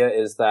idea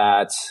is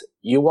that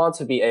you want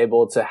to be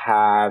able to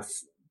have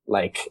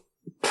like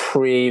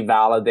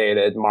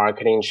pre-validated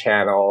marketing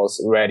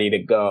channels ready to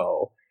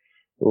go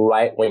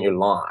right when you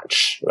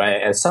launch,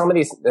 right? And some of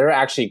these, there are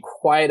actually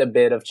quite a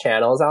bit of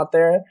channels out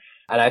there.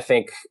 And I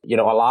think, a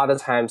lot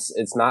of times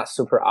it's not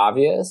super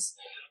obvious.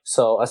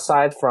 So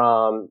aside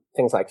from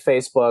things like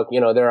Facebook,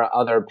 there are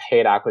other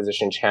paid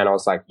acquisition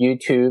channels like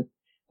YouTube.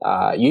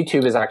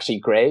 YouTube is actually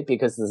great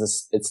because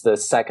it's the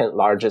second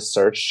largest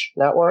search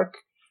network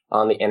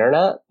on the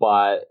internet,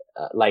 but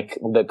like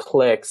the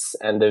clicks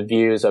and the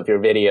views of your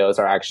videos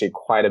are actually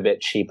quite a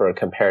bit cheaper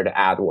compared to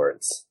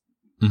AdWords.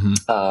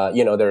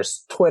 Mm-hmm.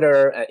 There's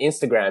Twitter and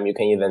Instagram. You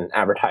can even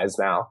advertise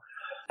now,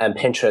 and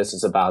Pinterest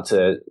is about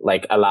to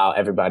like allow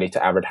everybody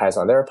to advertise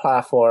on their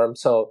platform.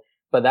 So,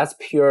 but that's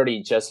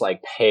purely just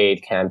like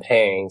paid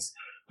campaigns.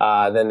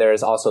 Then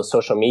there's also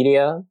social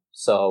media.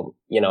 So,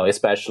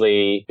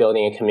 especially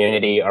building a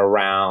community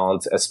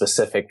around a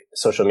specific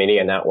social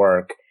media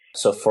network.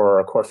 So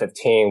for Core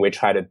 15, we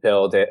try to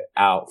build it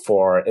out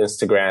for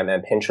Instagram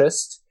and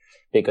Pinterest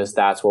because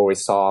that's where we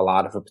saw a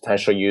lot of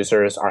potential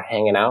users are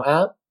hanging out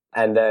at.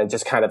 And then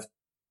just kind of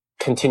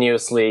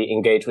continuously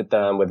engage with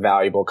them with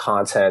valuable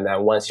content.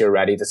 And once you're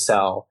ready to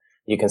sell,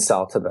 you can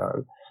sell to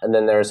them. And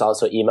then there's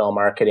also email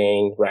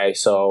marketing, right?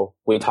 So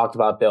we talked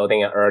about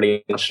building an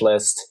early launch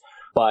list,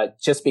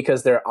 but just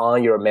because they're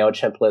on your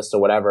MailChimp list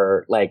or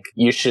whatever, like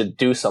you should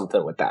do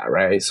something with that,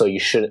 right? So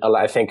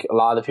I think a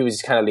lot of people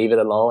just kind of leave it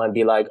alone and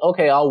be like,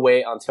 okay, I'll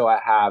wait until I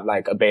have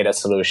like a beta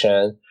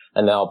solution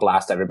and then I'll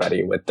blast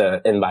everybody with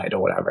the invite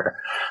or whatever.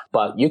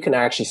 But you can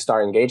actually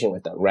start engaging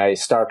with them, right?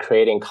 Start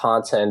creating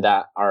content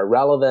that are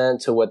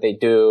relevant to what they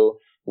do,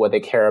 what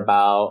they care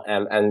about,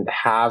 and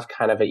have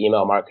kind of an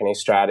email marketing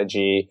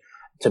strategy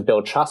to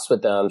build trust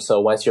with them. So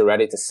once you're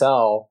ready to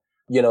sell,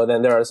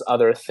 then there's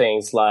other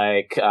things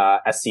like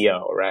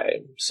SEO,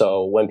 right?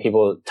 So when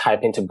people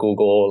type into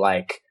Google,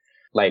 like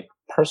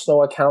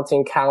personal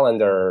accounting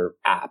calendar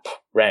app,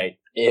 right?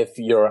 If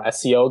your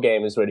SEO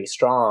game is really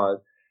strong,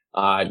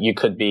 you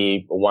could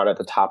be one of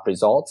the top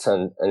results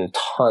and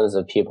tons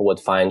of people would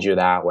find you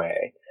that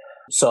way.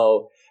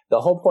 So the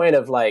whole point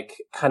of like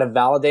kind of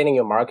validating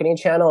your marketing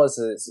channel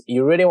is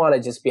you really want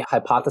to just be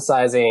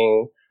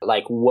hypothesizing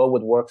like what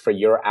would work for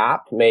your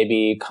app,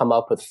 maybe come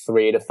up with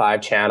 3 to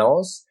 5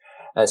 channels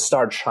and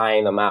start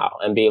trying them out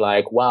and be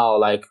like, wow,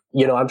 like,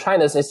 I'm trying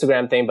this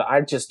Instagram thing, but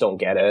I just don't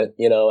get it,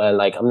 and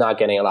like, I'm not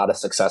getting a lot of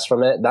success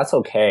from it. That's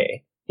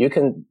okay. You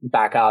can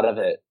back out of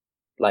it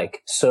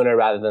like sooner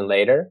rather than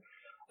later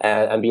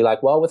and be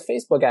like, well, with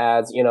Facebook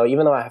ads,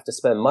 even though I have to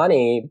spend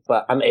money,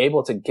 but I'm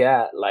able to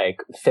get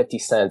like 50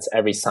 cents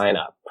every sign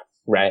up,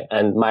 right?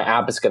 And my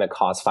app is going to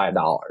cost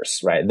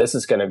 $5, right? This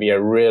is going to be a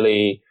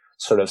really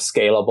sort of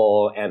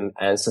scalable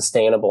and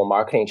sustainable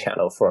marketing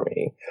channel for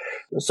me.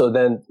 So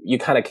then you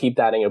kind of keep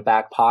that in your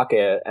back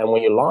pocket. And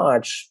when you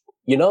launch,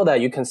 that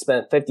you can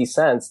spend 50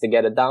 cents to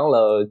get a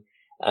download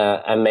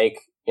and make,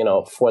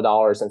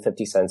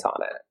 $4.50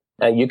 on it.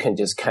 And you can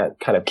just kind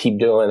of keep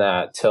doing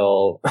that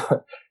till,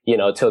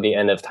 till the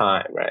end of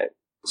time, right?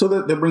 So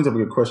that brings up a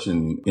good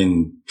question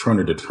in trying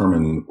to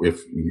determine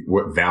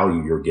what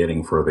value you're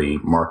getting for the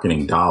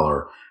marketing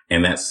dollar,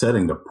 and that's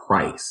setting the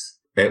price.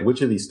 At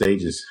which of these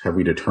stages have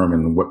we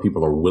determined what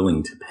people are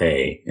willing to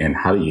pay, and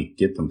how do you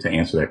get them to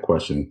answer that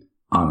question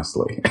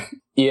honestly?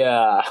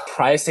 Yeah,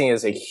 pricing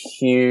is a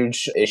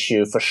huge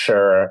issue for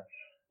sure.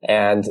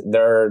 And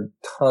there are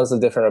tons of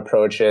different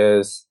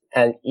approaches.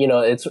 And,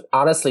 it's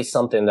honestly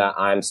something that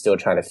I'm still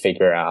trying to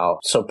figure out.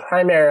 So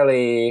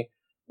primarily,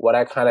 what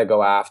I kind of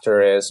go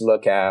after is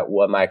look at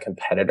what my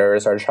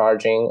competitors are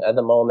charging at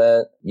the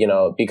moment,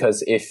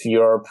 because if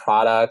your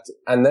product,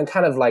 and then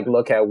kind of like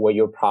look at what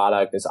your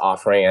product is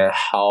offering and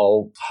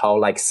how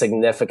like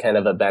significant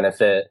of a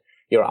benefit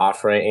you're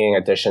offering in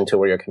addition to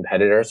what your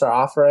competitors are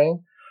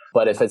offering.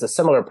 But if it's a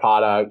similar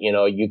product,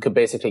 you could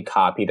basically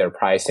copy their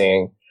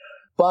pricing.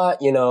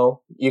 But,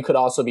 you could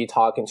also be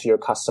talking to your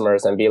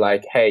customers and be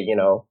like, hey,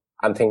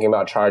 I'm thinking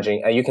about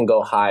charging, and you can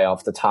go high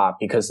off the top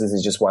because this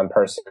is just one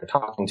person you're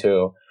talking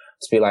to.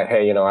 Just be like,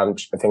 hey, I'm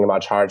thinking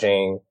about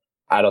charging,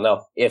 I don't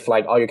know, if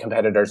like all your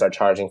competitors are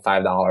charging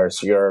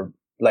 $5, you're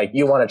like,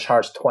 you want to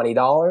charge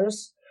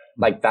 $20,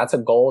 like that's a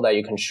goal that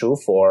you can shoot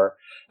for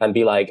and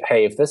be like,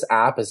 hey, if this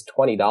app is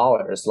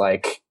 $20,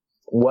 like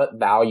what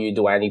value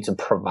do I need to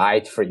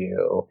provide for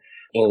you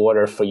in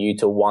order for you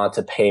to want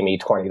to pay me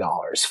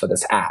 $20 for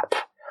this app?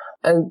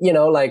 And,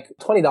 like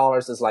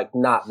 $20 is like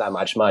not that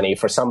much money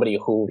for somebody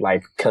who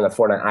like can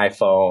afford an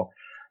iPhone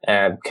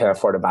and can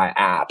afford to buy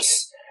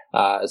apps.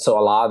 So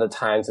a lot of the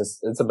times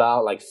it's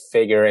about like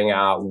figuring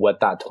out what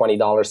that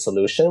 $20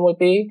 solution would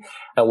be.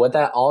 And what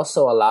that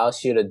also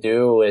allows you to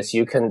do is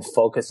you can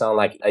focus on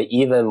like an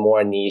even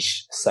more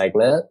niche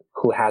segment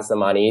who has the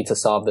money to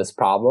solve this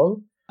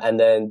problem. And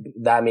then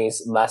that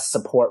means less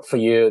support for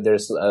you.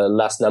 There's a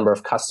less number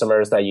of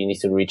customers that you need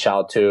to reach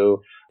out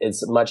to.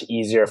 It's much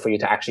easier for you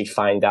to actually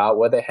find out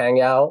where they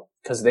hang out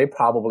because they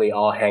probably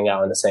all hang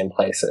out in the same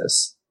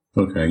places.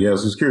 Okay. Yeah, I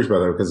was just curious about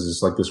that because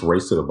it's like this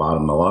race to the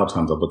bottom. And a lot of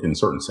times I look in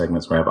certain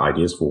segments where I have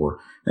ideas for,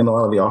 and a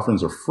lot of the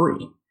offerings are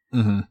free.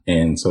 Mm-hmm.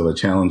 And so the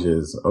challenge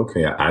is,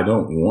 okay, I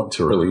don't want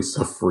to release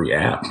a free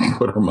app.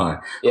 What are my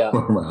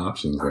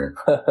options there?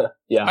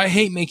 Yeah. I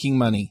hate making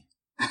money.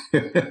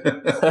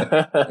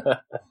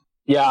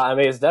 Yeah, I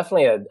mean, it's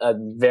definitely a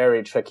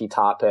very tricky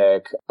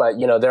topic, but,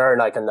 there are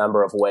like a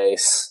number of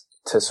ways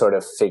to sort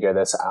of figure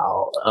this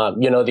out.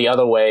 The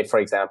other way, for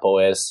example,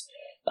 is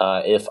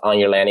if on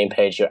your landing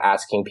page, you're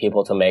asking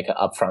people to make an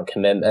upfront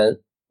commitment,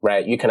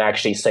 right? You can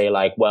actually say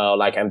like, well,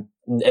 like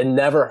it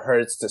never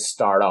hurts to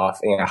start off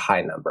in a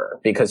high number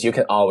because you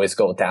can always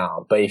go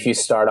down. But if you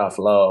start off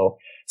low,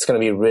 it's going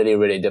to be really,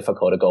 really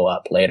difficult to go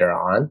up later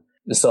on.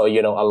 So,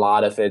 a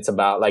lot of it's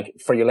about like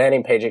for your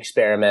landing page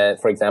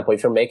experiment, for example,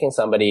 if you're making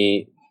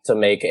somebody to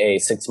make a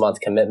 6-month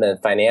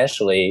commitment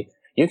financially,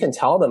 you can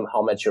tell them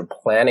how much you're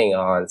planning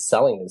on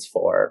selling this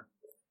for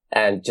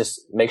and just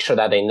make sure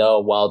that they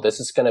know, well, this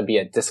is going to be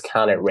a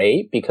discounted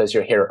rate because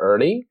you're here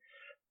early.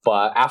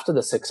 But after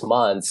the 6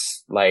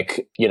 months,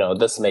 like,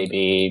 this may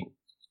be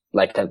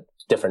like a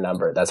different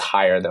number that's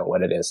higher than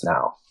what it is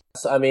now.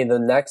 So, I mean, the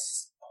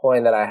next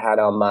point that I had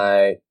on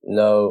my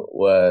note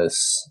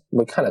was,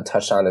 we kind of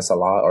touched on this a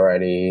lot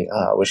already,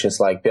 which is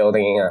like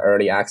building an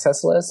early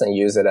access list and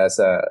use it as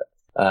a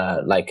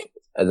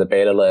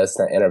beta list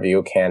and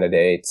interview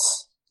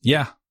candidates.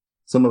 Yeah.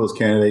 Some of those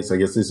candidates, I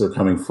guess these are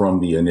coming from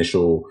the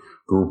initial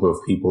group of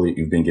people that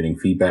you've been getting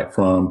feedback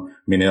from.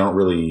 I mean,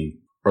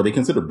 are they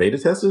considered beta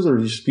testers or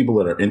just people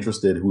that are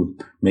interested who've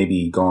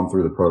maybe gone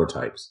through the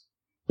prototypes?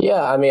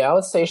 Yeah, I mean, I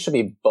would say it should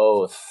be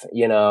both.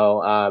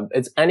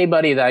 It's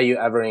anybody that you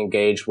ever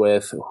engage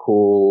with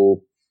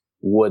who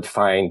would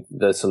find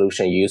the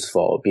solution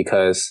useful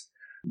because,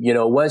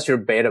 once your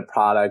beta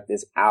product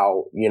is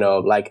out,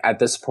 like at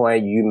this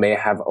point, you may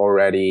have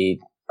already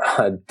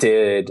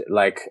did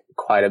like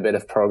quite a bit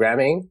of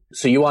programming.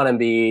 So you want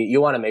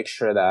to make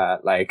sure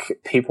that like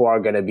people are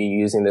going to be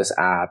using this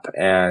app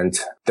and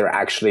they're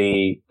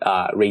actually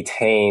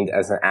retained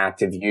as an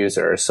active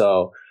user.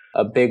 So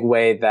a big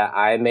way that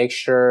I make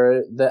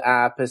sure the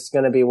app is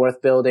going to be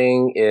worth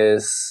building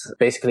is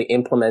basically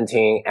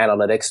implementing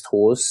analytics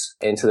tools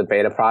into the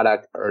beta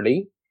product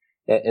early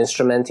and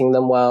instrumenting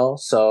them well.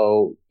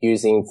 So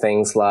using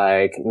things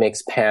like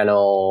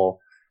Mixpanel,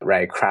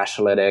 right,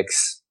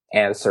 Crashlytics,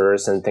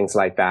 answers and things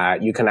like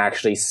that, you can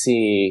actually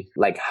see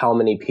like how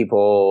many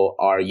people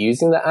are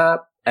using the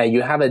app and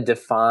you have a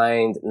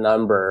defined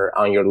number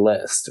on your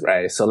list,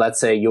 right? So let's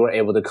say you were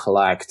able to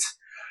collect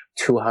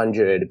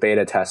 200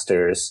 beta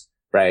testers,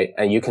 right?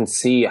 And you can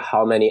see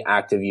how many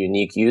active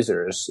unique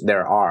users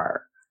there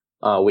are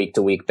on a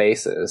week-to-week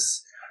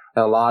basis.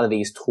 And a lot of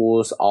these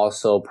tools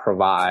also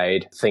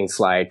provide things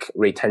like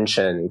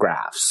retention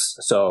graphs.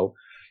 So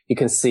you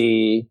can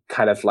see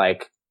kind of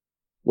like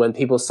when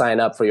people sign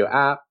up for your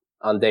app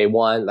on day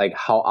one, like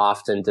how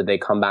often did they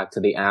come back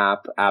to the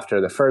app after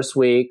the first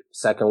week,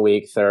 second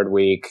week, third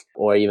week,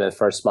 or even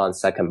first month,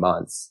 second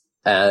month.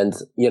 And,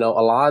 a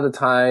lot of the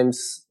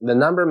times the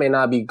number may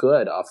not be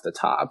good off the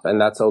top and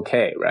that's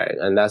okay, right?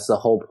 And that's the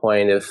whole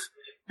point of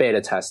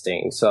beta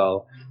testing.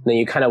 So then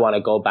you kind of want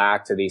to go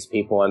back to these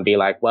people and be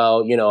like,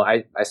 well,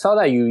 I saw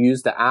that you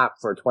used the app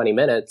for 20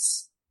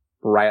 minutes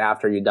right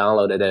after you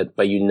downloaded it,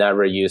 but you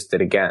never used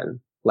it again.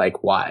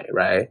 Like why,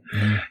 right?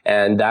 Mm-hmm.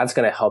 And that's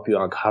going to help you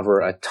uncover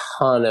a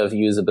ton of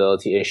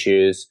usability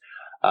issues,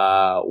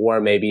 or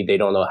maybe they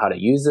don't know how to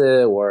use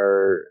it,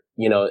 or,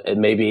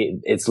 maybe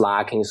it's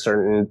lacking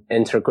certain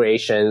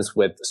integrations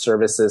with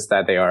services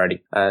that they already,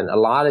 and a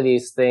lot of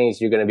these things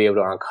you're going to be able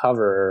to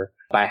uncover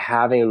by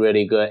having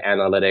really good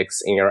analytics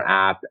in your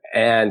app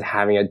and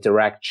having a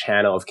direct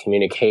channel of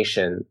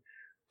communication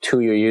to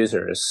your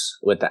users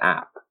with the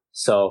app.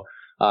 So,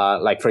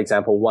 like, for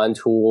example,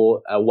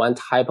 one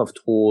type of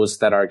tools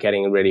that are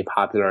getting really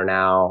popular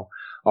now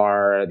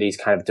are these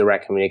kind of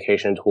direct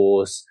communication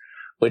tools,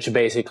 which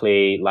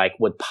basically like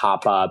would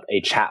pop up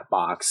a chat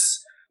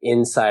box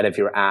inside of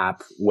your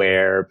app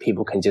where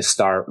people can just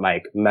start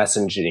like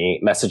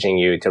messaging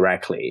you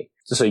directly.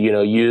 So,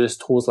 use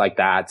tools like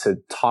that to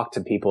talk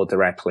to people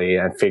directly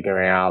and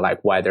figuring out like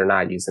why they're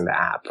not using the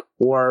app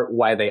or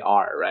why they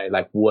are, right?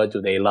 Like what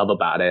do they love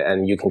about it?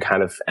 And you can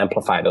kind of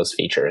amplify those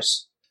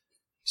features.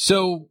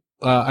 So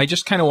I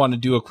just kind of want to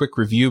do a quick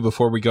review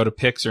before we go to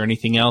picks or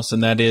anything else.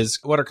 And that is,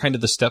 what are kind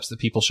of the steps that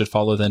people should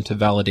follow then to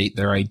validate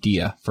their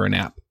idea for an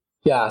app?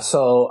 Yeah.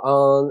 So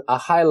on a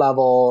high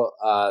level,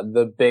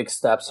 the big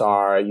steps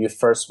are you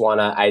first want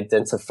to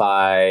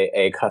identify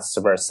a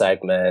customer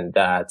segment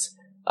that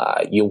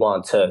you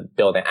want to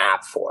build an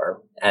app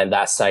for. And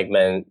that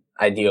segment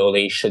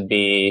ideally should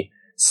be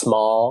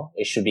small,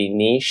 it should be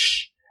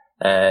niche,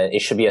 and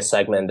it should be a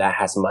segment that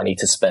has money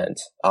to spend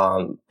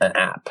on an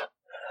app.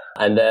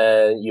 And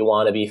then you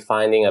want to be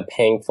finding a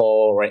painful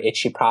or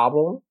itchy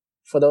problem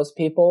for those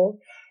people.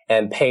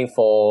 And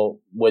painful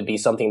would be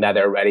something that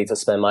they're ready to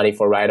spend money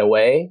for right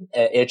away.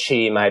 And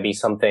itchy might be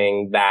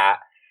something that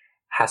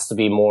has to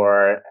be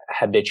more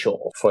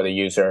habitual for the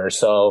user.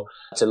 So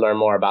to learn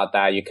more about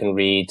that, you can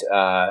read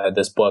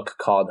this book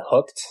called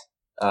Hooked,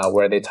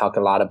 where they talk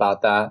a lot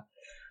about that.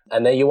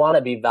 And then you want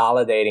to be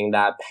validating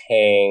that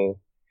pain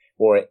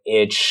or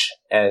itch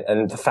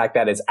and the fact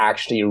that it's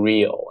actually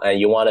real. And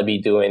you want to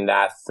be doing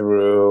that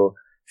through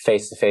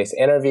face-to-face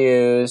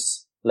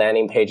interviews,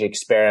 landing page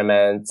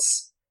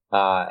experiments,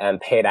 and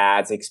paid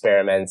ads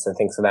experiments and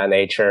things of that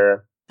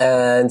nature.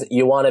 And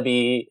you want to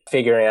be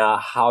figuring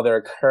out how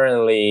they're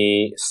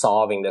currently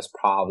solving this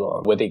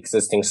problem with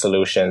existing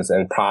solutions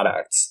and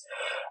products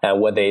and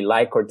what they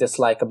like or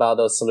dislike about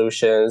those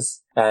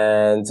solutions.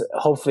 And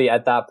hopefully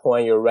at that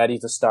point, you're ready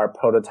to start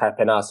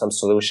prototyping out some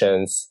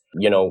solutions,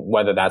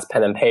 whether that's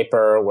pen and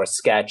paper or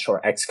Sketch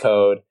or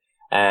Xcode,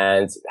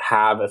 and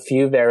have a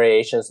few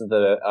variations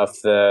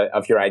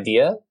of your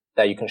idea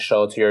that you can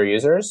show to your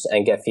users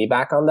and get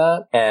feedback on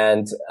that.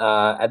 And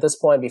at this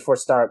point, before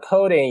start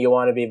coding, you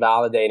want to be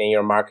validating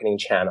your marketing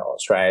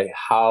channels, right?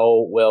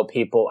 How will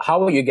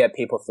you get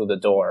people through the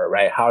door,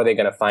 right? How are they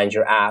going to find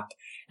your app?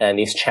 And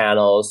these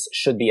channels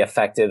should be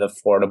effective,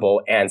 affordable,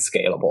 and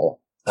scalable.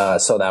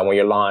 So that when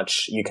you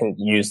launch, you can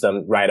use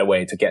them right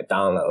away to get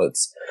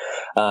downloads.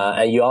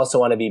 And you also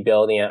want to be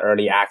building an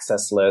early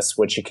access list,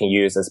 which you can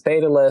use as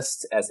beta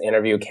list, as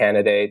interview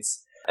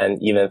candidates, and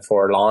even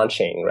for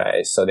launching,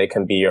 right? So they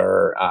can be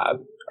your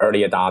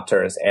early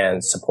adopters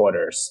and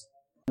supporters.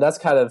 That's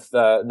kind of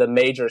the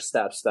major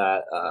steps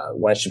that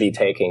one should be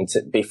taking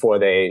before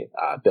they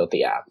build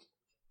the app.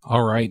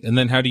 All right. And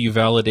then how do you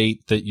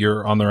validate that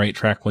you're on the right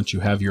track once you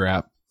have your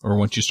app or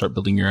once you start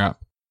building your app?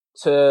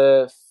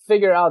 To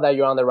figure out that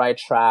you're on the right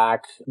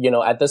track,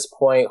 at this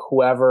point,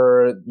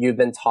 whoever you've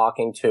been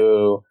talking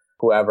to,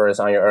 whoever is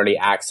on your early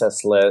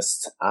access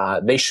list,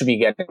 they should be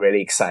getting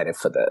really excited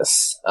for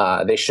this.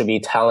 They should be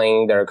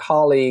telling their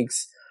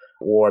colleagues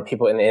or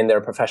people in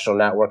their professional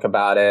network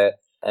about it.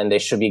 And they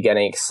should be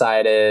getting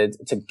excited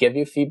to give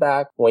you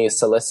feedback when you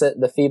solicit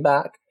the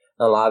feedback.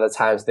 And a lot of the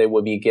times they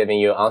will be giving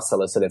you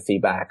unsolicited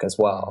feedback as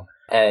well.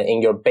 And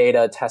in your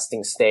beta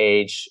testing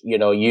stage,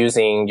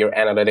 using your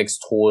analytics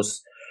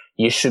tools,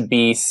 you should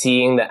be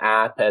seeing the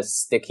app as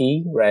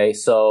sticky, right?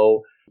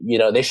 So,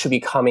 they should be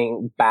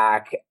coming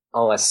back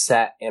on a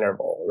set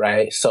interval,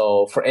 right?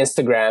 So for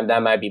Instagram,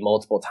 that might be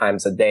multiple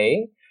times a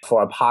day.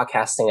 For a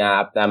podcasting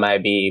app, that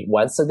might be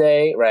once a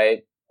day,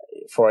 right?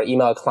 For an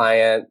email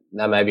client,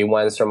 that might be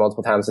once or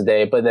multiple times a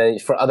day. But then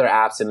for other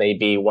apps, it may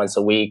be once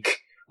a week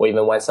or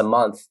even once a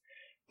month.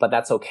 But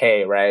that's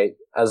okay, right?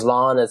 As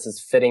long as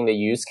it's fitting the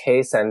use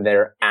case and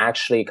they're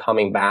actually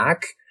coming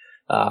back,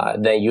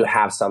 then you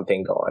have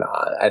something going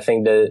on. I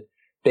think the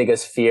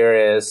biggest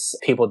fear is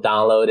people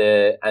download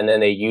it and then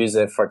they use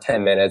it for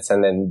 10 minutes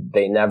and then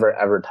they never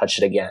ever touch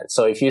it again.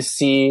 So if you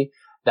see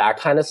that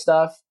kind of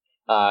stuff,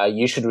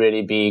 you should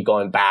really be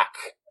going back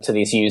to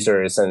these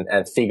users and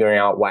figuring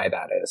out why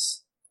that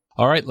is.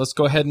 All right, let's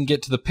go ahead and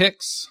get to the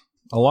picks.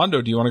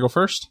 Alando, do you want to go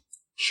first?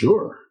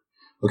 Sure.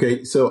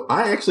 Okay, so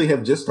I actually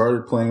have just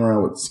started playing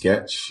around with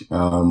Sketch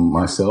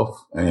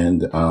myself,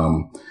 and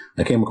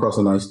I came across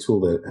a nice tool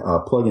that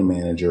plugin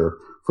manager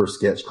for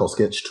Sketch called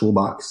Sketch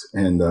Toolbox,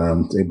 and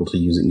was able to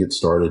use it and get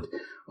started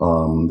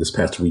this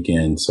past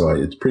weekend. So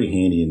it's pretty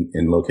handy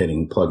in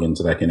locating plugins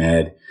that I can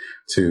add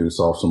to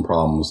solve some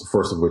problems. The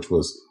first of which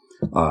was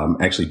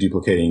actually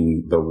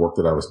duplicating the work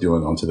that I was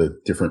doing onto the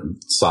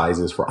different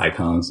sizes for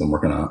icons. I'm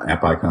working on an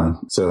app icon,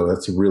 so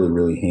that's really,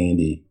 really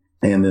handy.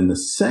 And then the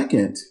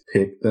second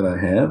pick that I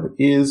have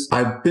is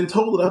I've been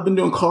told that I've been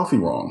doing coffee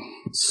wrong.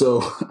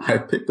 So I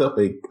picked up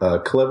a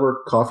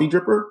clever coffee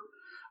dripper,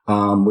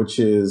 which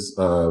is,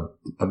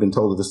 I've been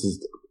told that this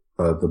is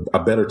a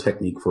better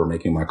technique for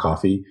making my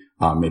coffee.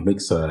 It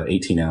makes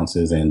 18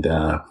 ounces and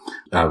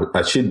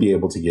I should be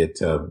able to get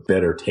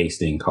better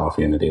tasting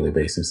coffee on a daily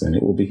basis. And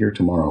it will be here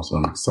tomorrow. So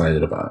I'm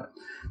excited about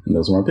it. And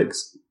those are my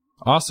picks.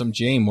 Awesome.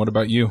 James, what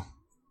about you?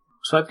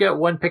 So I've got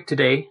one pick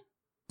today.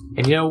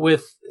 And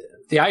with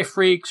the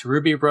iFreaks,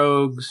 Ruby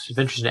Rogues,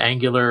 Adventures in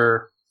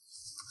Angular,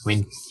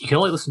 you can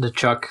only listen to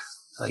Chuck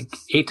like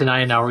 8 to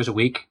 9 hours a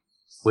week,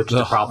 which is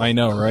a problem. I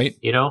know, right?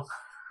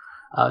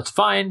 It's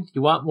fine.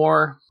 You want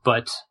more,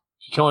 but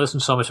you can only listen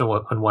so much in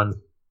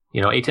one,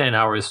 8 to 9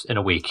 hours in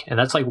a week. And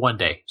that's like one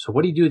day. So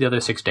what do you do the other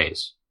 6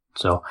 days?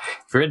 So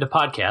if you're into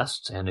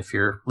podcasts, and if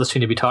you're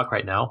listening to me talk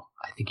right now,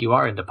 I think you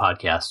are into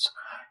podcasts.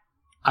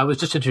 I was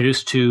just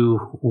introduced to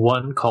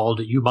one called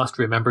You Must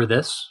Remember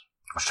This,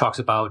 which talks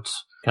about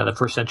kind of the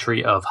first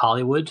century of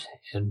Hollywood.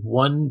 And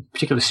one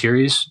particular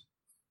series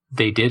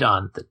they did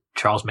on the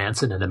Charles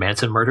Manson and the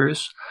Manson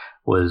murders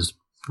was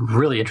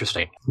really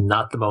interesting.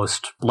 Not the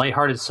most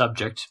lighthearted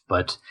subject,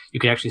 but you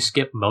can actually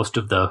skip most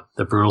of the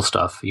brutal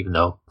stuff, even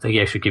though they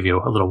actually give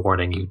you a little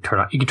warning. You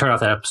can turn off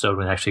that episode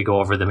and actually go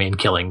over the main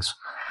killings.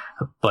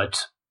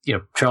 But,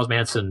 Charles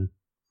Manson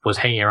was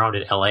hanging around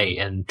in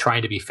LA and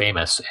trying to be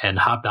famous and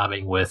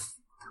hobnobbing with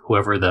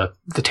whoever the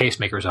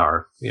tastemakers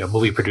are,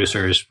 movie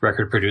producers,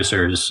 record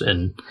producers.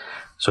 And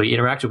so he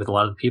interacted with a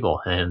lot of people,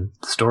 and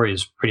the story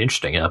is pretty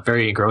interesting,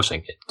 very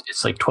engrossing.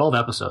 It's like 12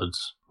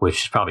 episodes,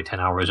 which is probably 10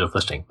 hours of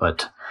listening,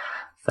 but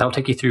that'll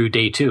take you through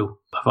day 2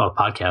 of a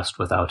podcast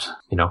without,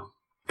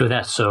 doing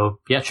that. So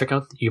yeah, check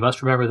out You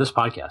Must Remember This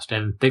podcast.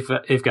 And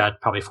they've got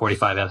probably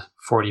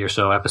 40 or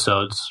so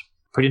episodes.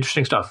 Pretty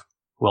interesting stuff.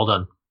 Well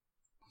done.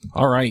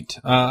 All right.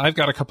 I've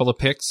got a couple of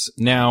picks.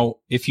 Now,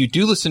 if you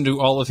do listen to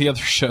all of the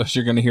other shows,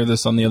 you're going to hear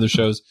this on the other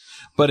shows,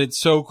 but it's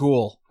so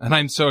cool and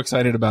I'm so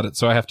excited about it.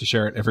 So I have to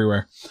share it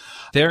everywhere.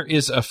 There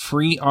is a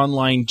free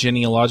online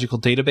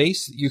genealogical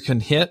database that you can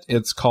hit.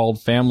 It's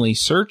called Family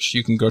Search.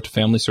 You can go to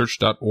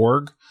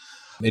familysearch.org.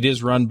 It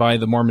is run by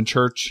the Mormon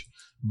Church,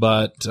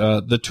 but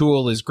the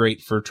tool is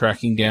great for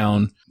tracking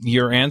down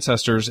your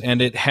ancestors, and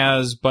it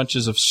has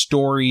bunches of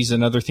stories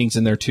and other things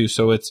in there too.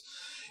 So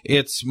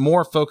it's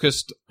more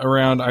focused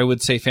around, I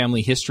would say,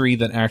 family history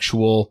than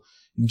actual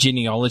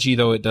genealogy,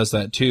 though it does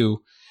that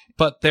too.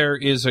 But there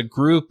is a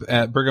group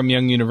at Brigham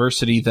Young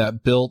University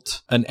that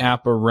built an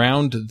app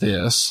around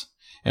this.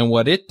 And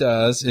what it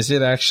does is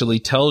it actually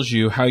tells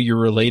you how you're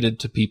related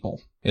to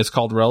people. It's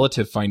called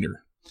Relative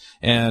Finder.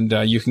 And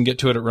you can get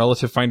to it at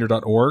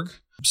relativefinder.org.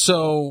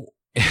 So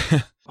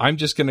I'm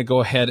just going to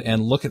go ahead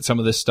and look at some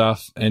of this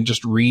stuff and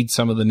just read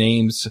some of the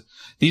names.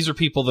 These are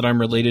people that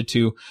I'm related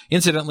to.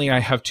 Incidentally, I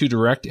have 2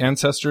 direct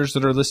ancestors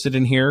that are listed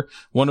in here.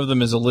 One of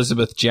them is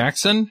Elizabeth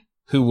Jackson,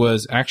 who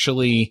was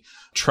actually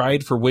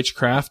tried for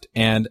witchcraft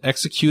and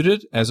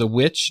executed as a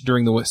witch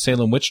during the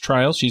Salem witch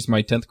trial. She's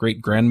my 10th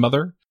great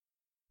grandmother.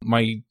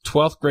 My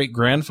 12th great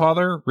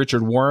grandfather,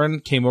 Richard Warren,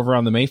 came over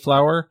on the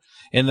Mayflower.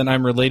 And then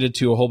I'm related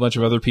to a whole bunch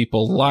of other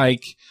people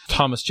like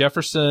Thomas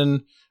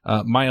Jefferson,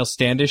 Miles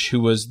Standish, he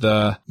was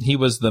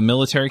the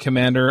military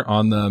commander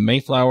on the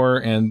Mayflower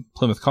and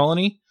Plymouth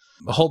Colony.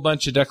 A whole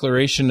bunch of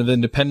Declaration of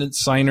Independence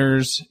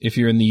signers, if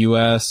you're in the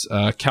U.S.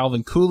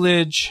 Calvin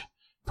Coolidge,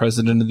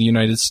 President of the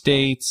United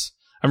States.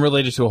 I'm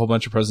related to a whole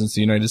bunch of presidents of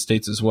the United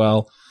States as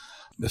well.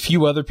 A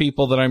few other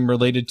people that I'm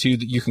related to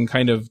that you can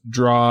kind of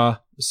draw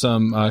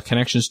some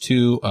connections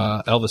to.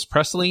 Elvis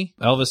Presley.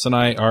 Elvis and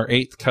I are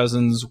 8th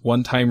cousins,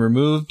 one time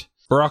removed.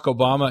 Barack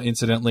Obama,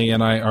 incidentally,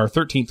 and I are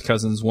 13th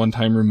cousins, one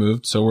time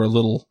removed, so we're a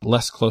little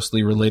less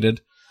closely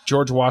related.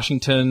 George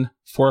Washington,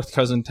 4th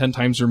cousin, 10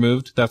 times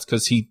removed. That's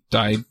because he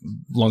died a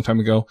long time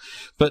ago.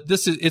 But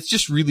it's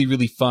just really,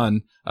 really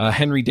fun.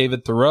 Henry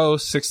David Thoreau,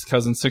 6th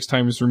cousin, 6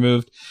 times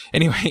removed.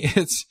 Anyway,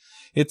 it's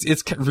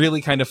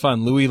really kind of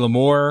fun. Louis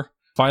L'Amour,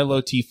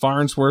 Philo T.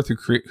 Farnsworth,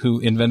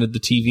 who invented the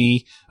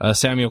TV,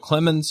 Samuel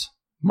Clemens,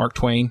 Mark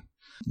Twain,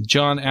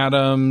 John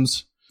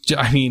Adams,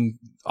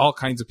 all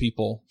kinds of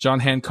people, John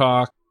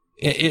Hancock.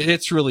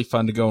 It's really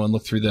fun to go and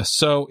look through this.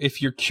 So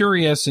if you're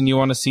curious and you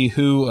want to see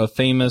who of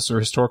famous or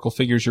historical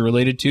figures you're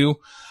related to,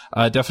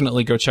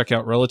 definitely go check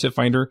out Relative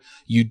Finder.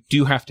 You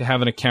do have to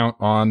have an account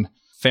on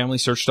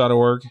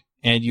familysearch.org,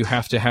 and you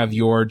have to have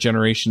your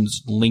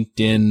generations linked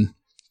in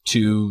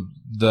to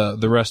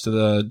the rest of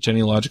the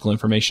genealogical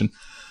information.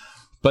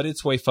 But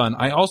it's way fun.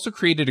 I also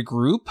created a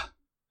group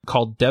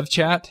called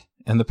DevChat,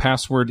 and the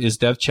password is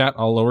DevChat,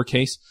 all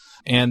lowercase.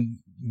 And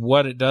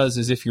what it does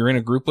is if you're in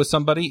a group with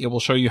somebody, it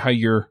will show you how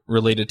you're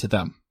related to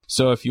them.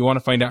 So if you want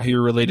to find out how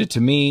you're related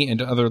to me and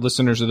to other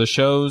listeners of the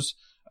shows,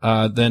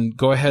 then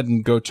go ahead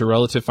and go to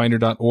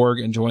relativefinder.org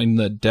and join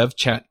the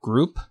DevChat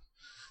group.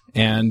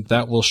 And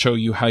that will show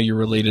you how you're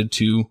related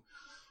to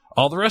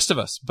all the rest of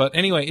us. But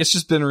anyway, it's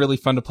just been really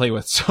fun to play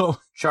with. So,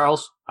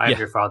 Charles, I am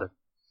your father.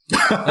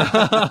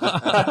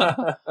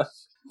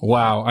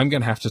 Wow, I'm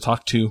going to have to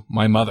talk to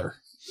my mother.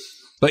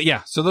 But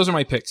yeah, so those are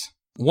my picks.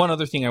 One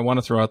other thing I want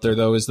to throw out there,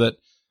 though, is that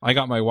I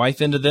got my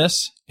wife into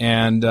this,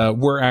 and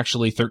we're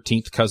actually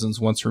 13th cousins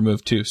once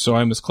removed, too. So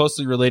I'm as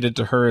closely related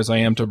to her as I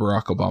am to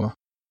Barack Obama.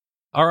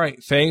 All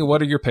right, Faye,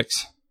 what are your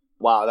picks?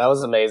 Wow, that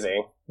was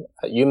amazing.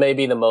 You may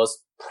be the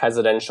most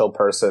presidential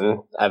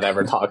person I've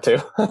ever talked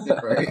to.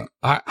 Right.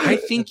 I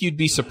think you'd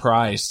be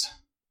surprised.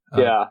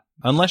 Yeah.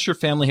 Unless your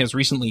family has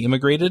recently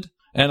immigrated.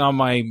 And on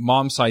my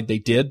mom's side, they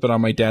did, but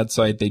on my dad's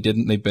side, they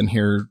didn't. They've been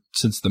here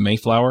since the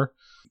Mayflower.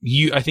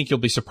 I think you'll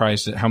be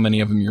surprised at how many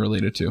of them you're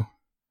related to.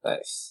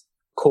 Nice.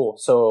 Cool.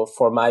 So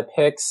for my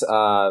picks,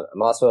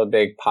 I'm also a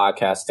big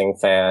podcasting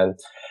fan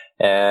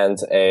and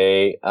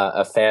a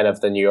fan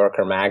of the New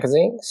Yorker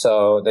magazine.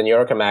 So the New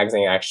Yorker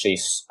magazine actually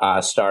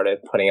started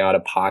putting out a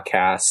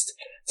podcast.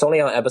 It's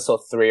only on episode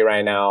 3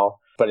 right now,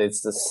 but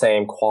it's the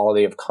same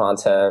quality of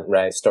content,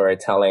 right?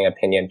 Storytelling,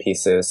 opinion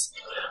pieces.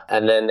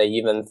 And then they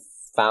even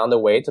found a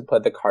way to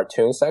put the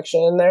cartoon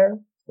section in there,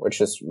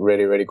 which is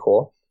really, really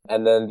cool.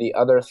 And then the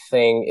other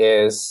thing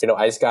is,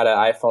 I just got an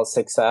iPhone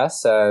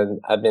 6S and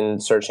I've been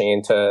searching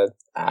into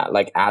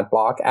like ad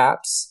block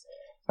apps,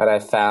 and I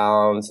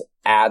found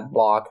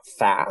AdBlock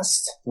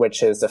Fast,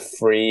 which is a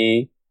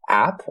free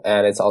app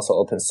and it's also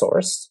open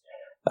sourced.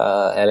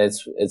 And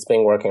it's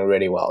been working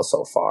really well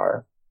so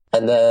far.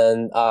 And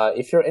then,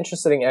 if you're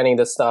interested in any of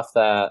the stuff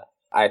that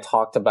I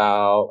talked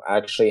about, I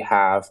actually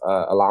have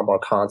a lot more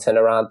content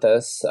around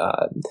this.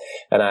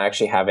 And I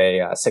actually have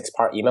a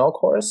 6-part email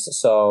course.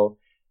 So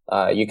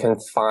you can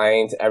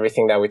find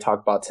everything that we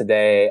talked about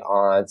today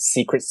on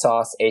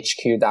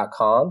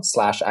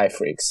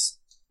secretsaucehq.com/iFreaks.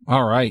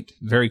 All right.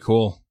 Very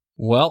cool.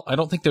 Well, I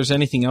don't think there's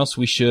anything else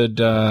we should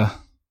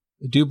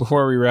do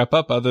before we wrap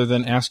up other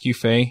than ask you,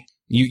 Faye.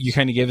 You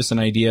kind of gave us an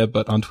idea,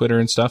 but on Twitter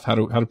and stuff, how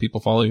do people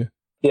follow you?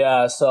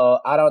 Yeah, so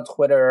out on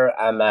Twitter,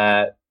 I'm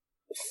at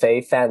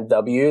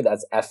FeiFanW.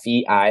 That's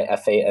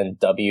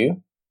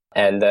FeiFanW.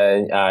 And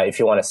then if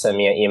you want to send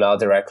me an email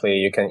directly,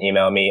 you can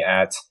email me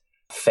at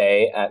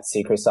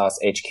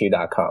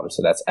Fei@secretsaucehq.com.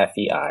 So that's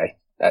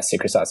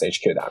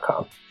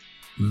FEI@secretsaucehq.com.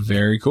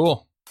 Very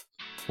cool.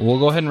 We'll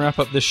go ahead and wrap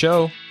up this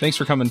show. Thanks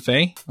for coming,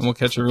 Faye, and we'll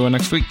catch everyone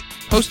next week.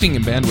 Hosting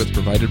and bandwidth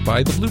provided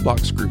by the Blue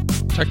Box Group.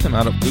 Check them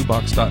out at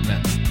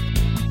bluebox.net.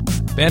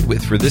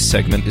 Bandwidth for this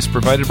segment is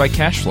provided by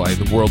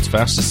CacheFly, the world's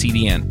fastest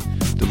CDN.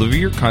 Deliver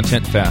your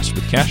content fast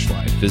with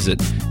CacheFly. Visit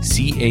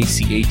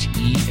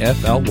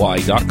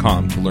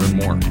CACHEFLY.com to learn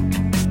more.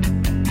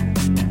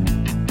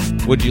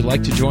 Would you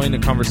like to join a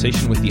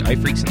conversation with the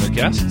iFreaks and their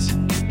guests?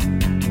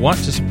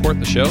 Want to support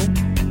the show?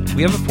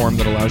 We have a form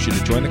that allows you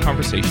to join the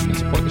conversation and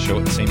support the show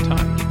at the same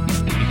time.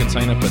 You can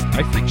sign up at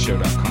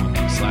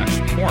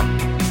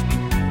ifreakshow.com/forum.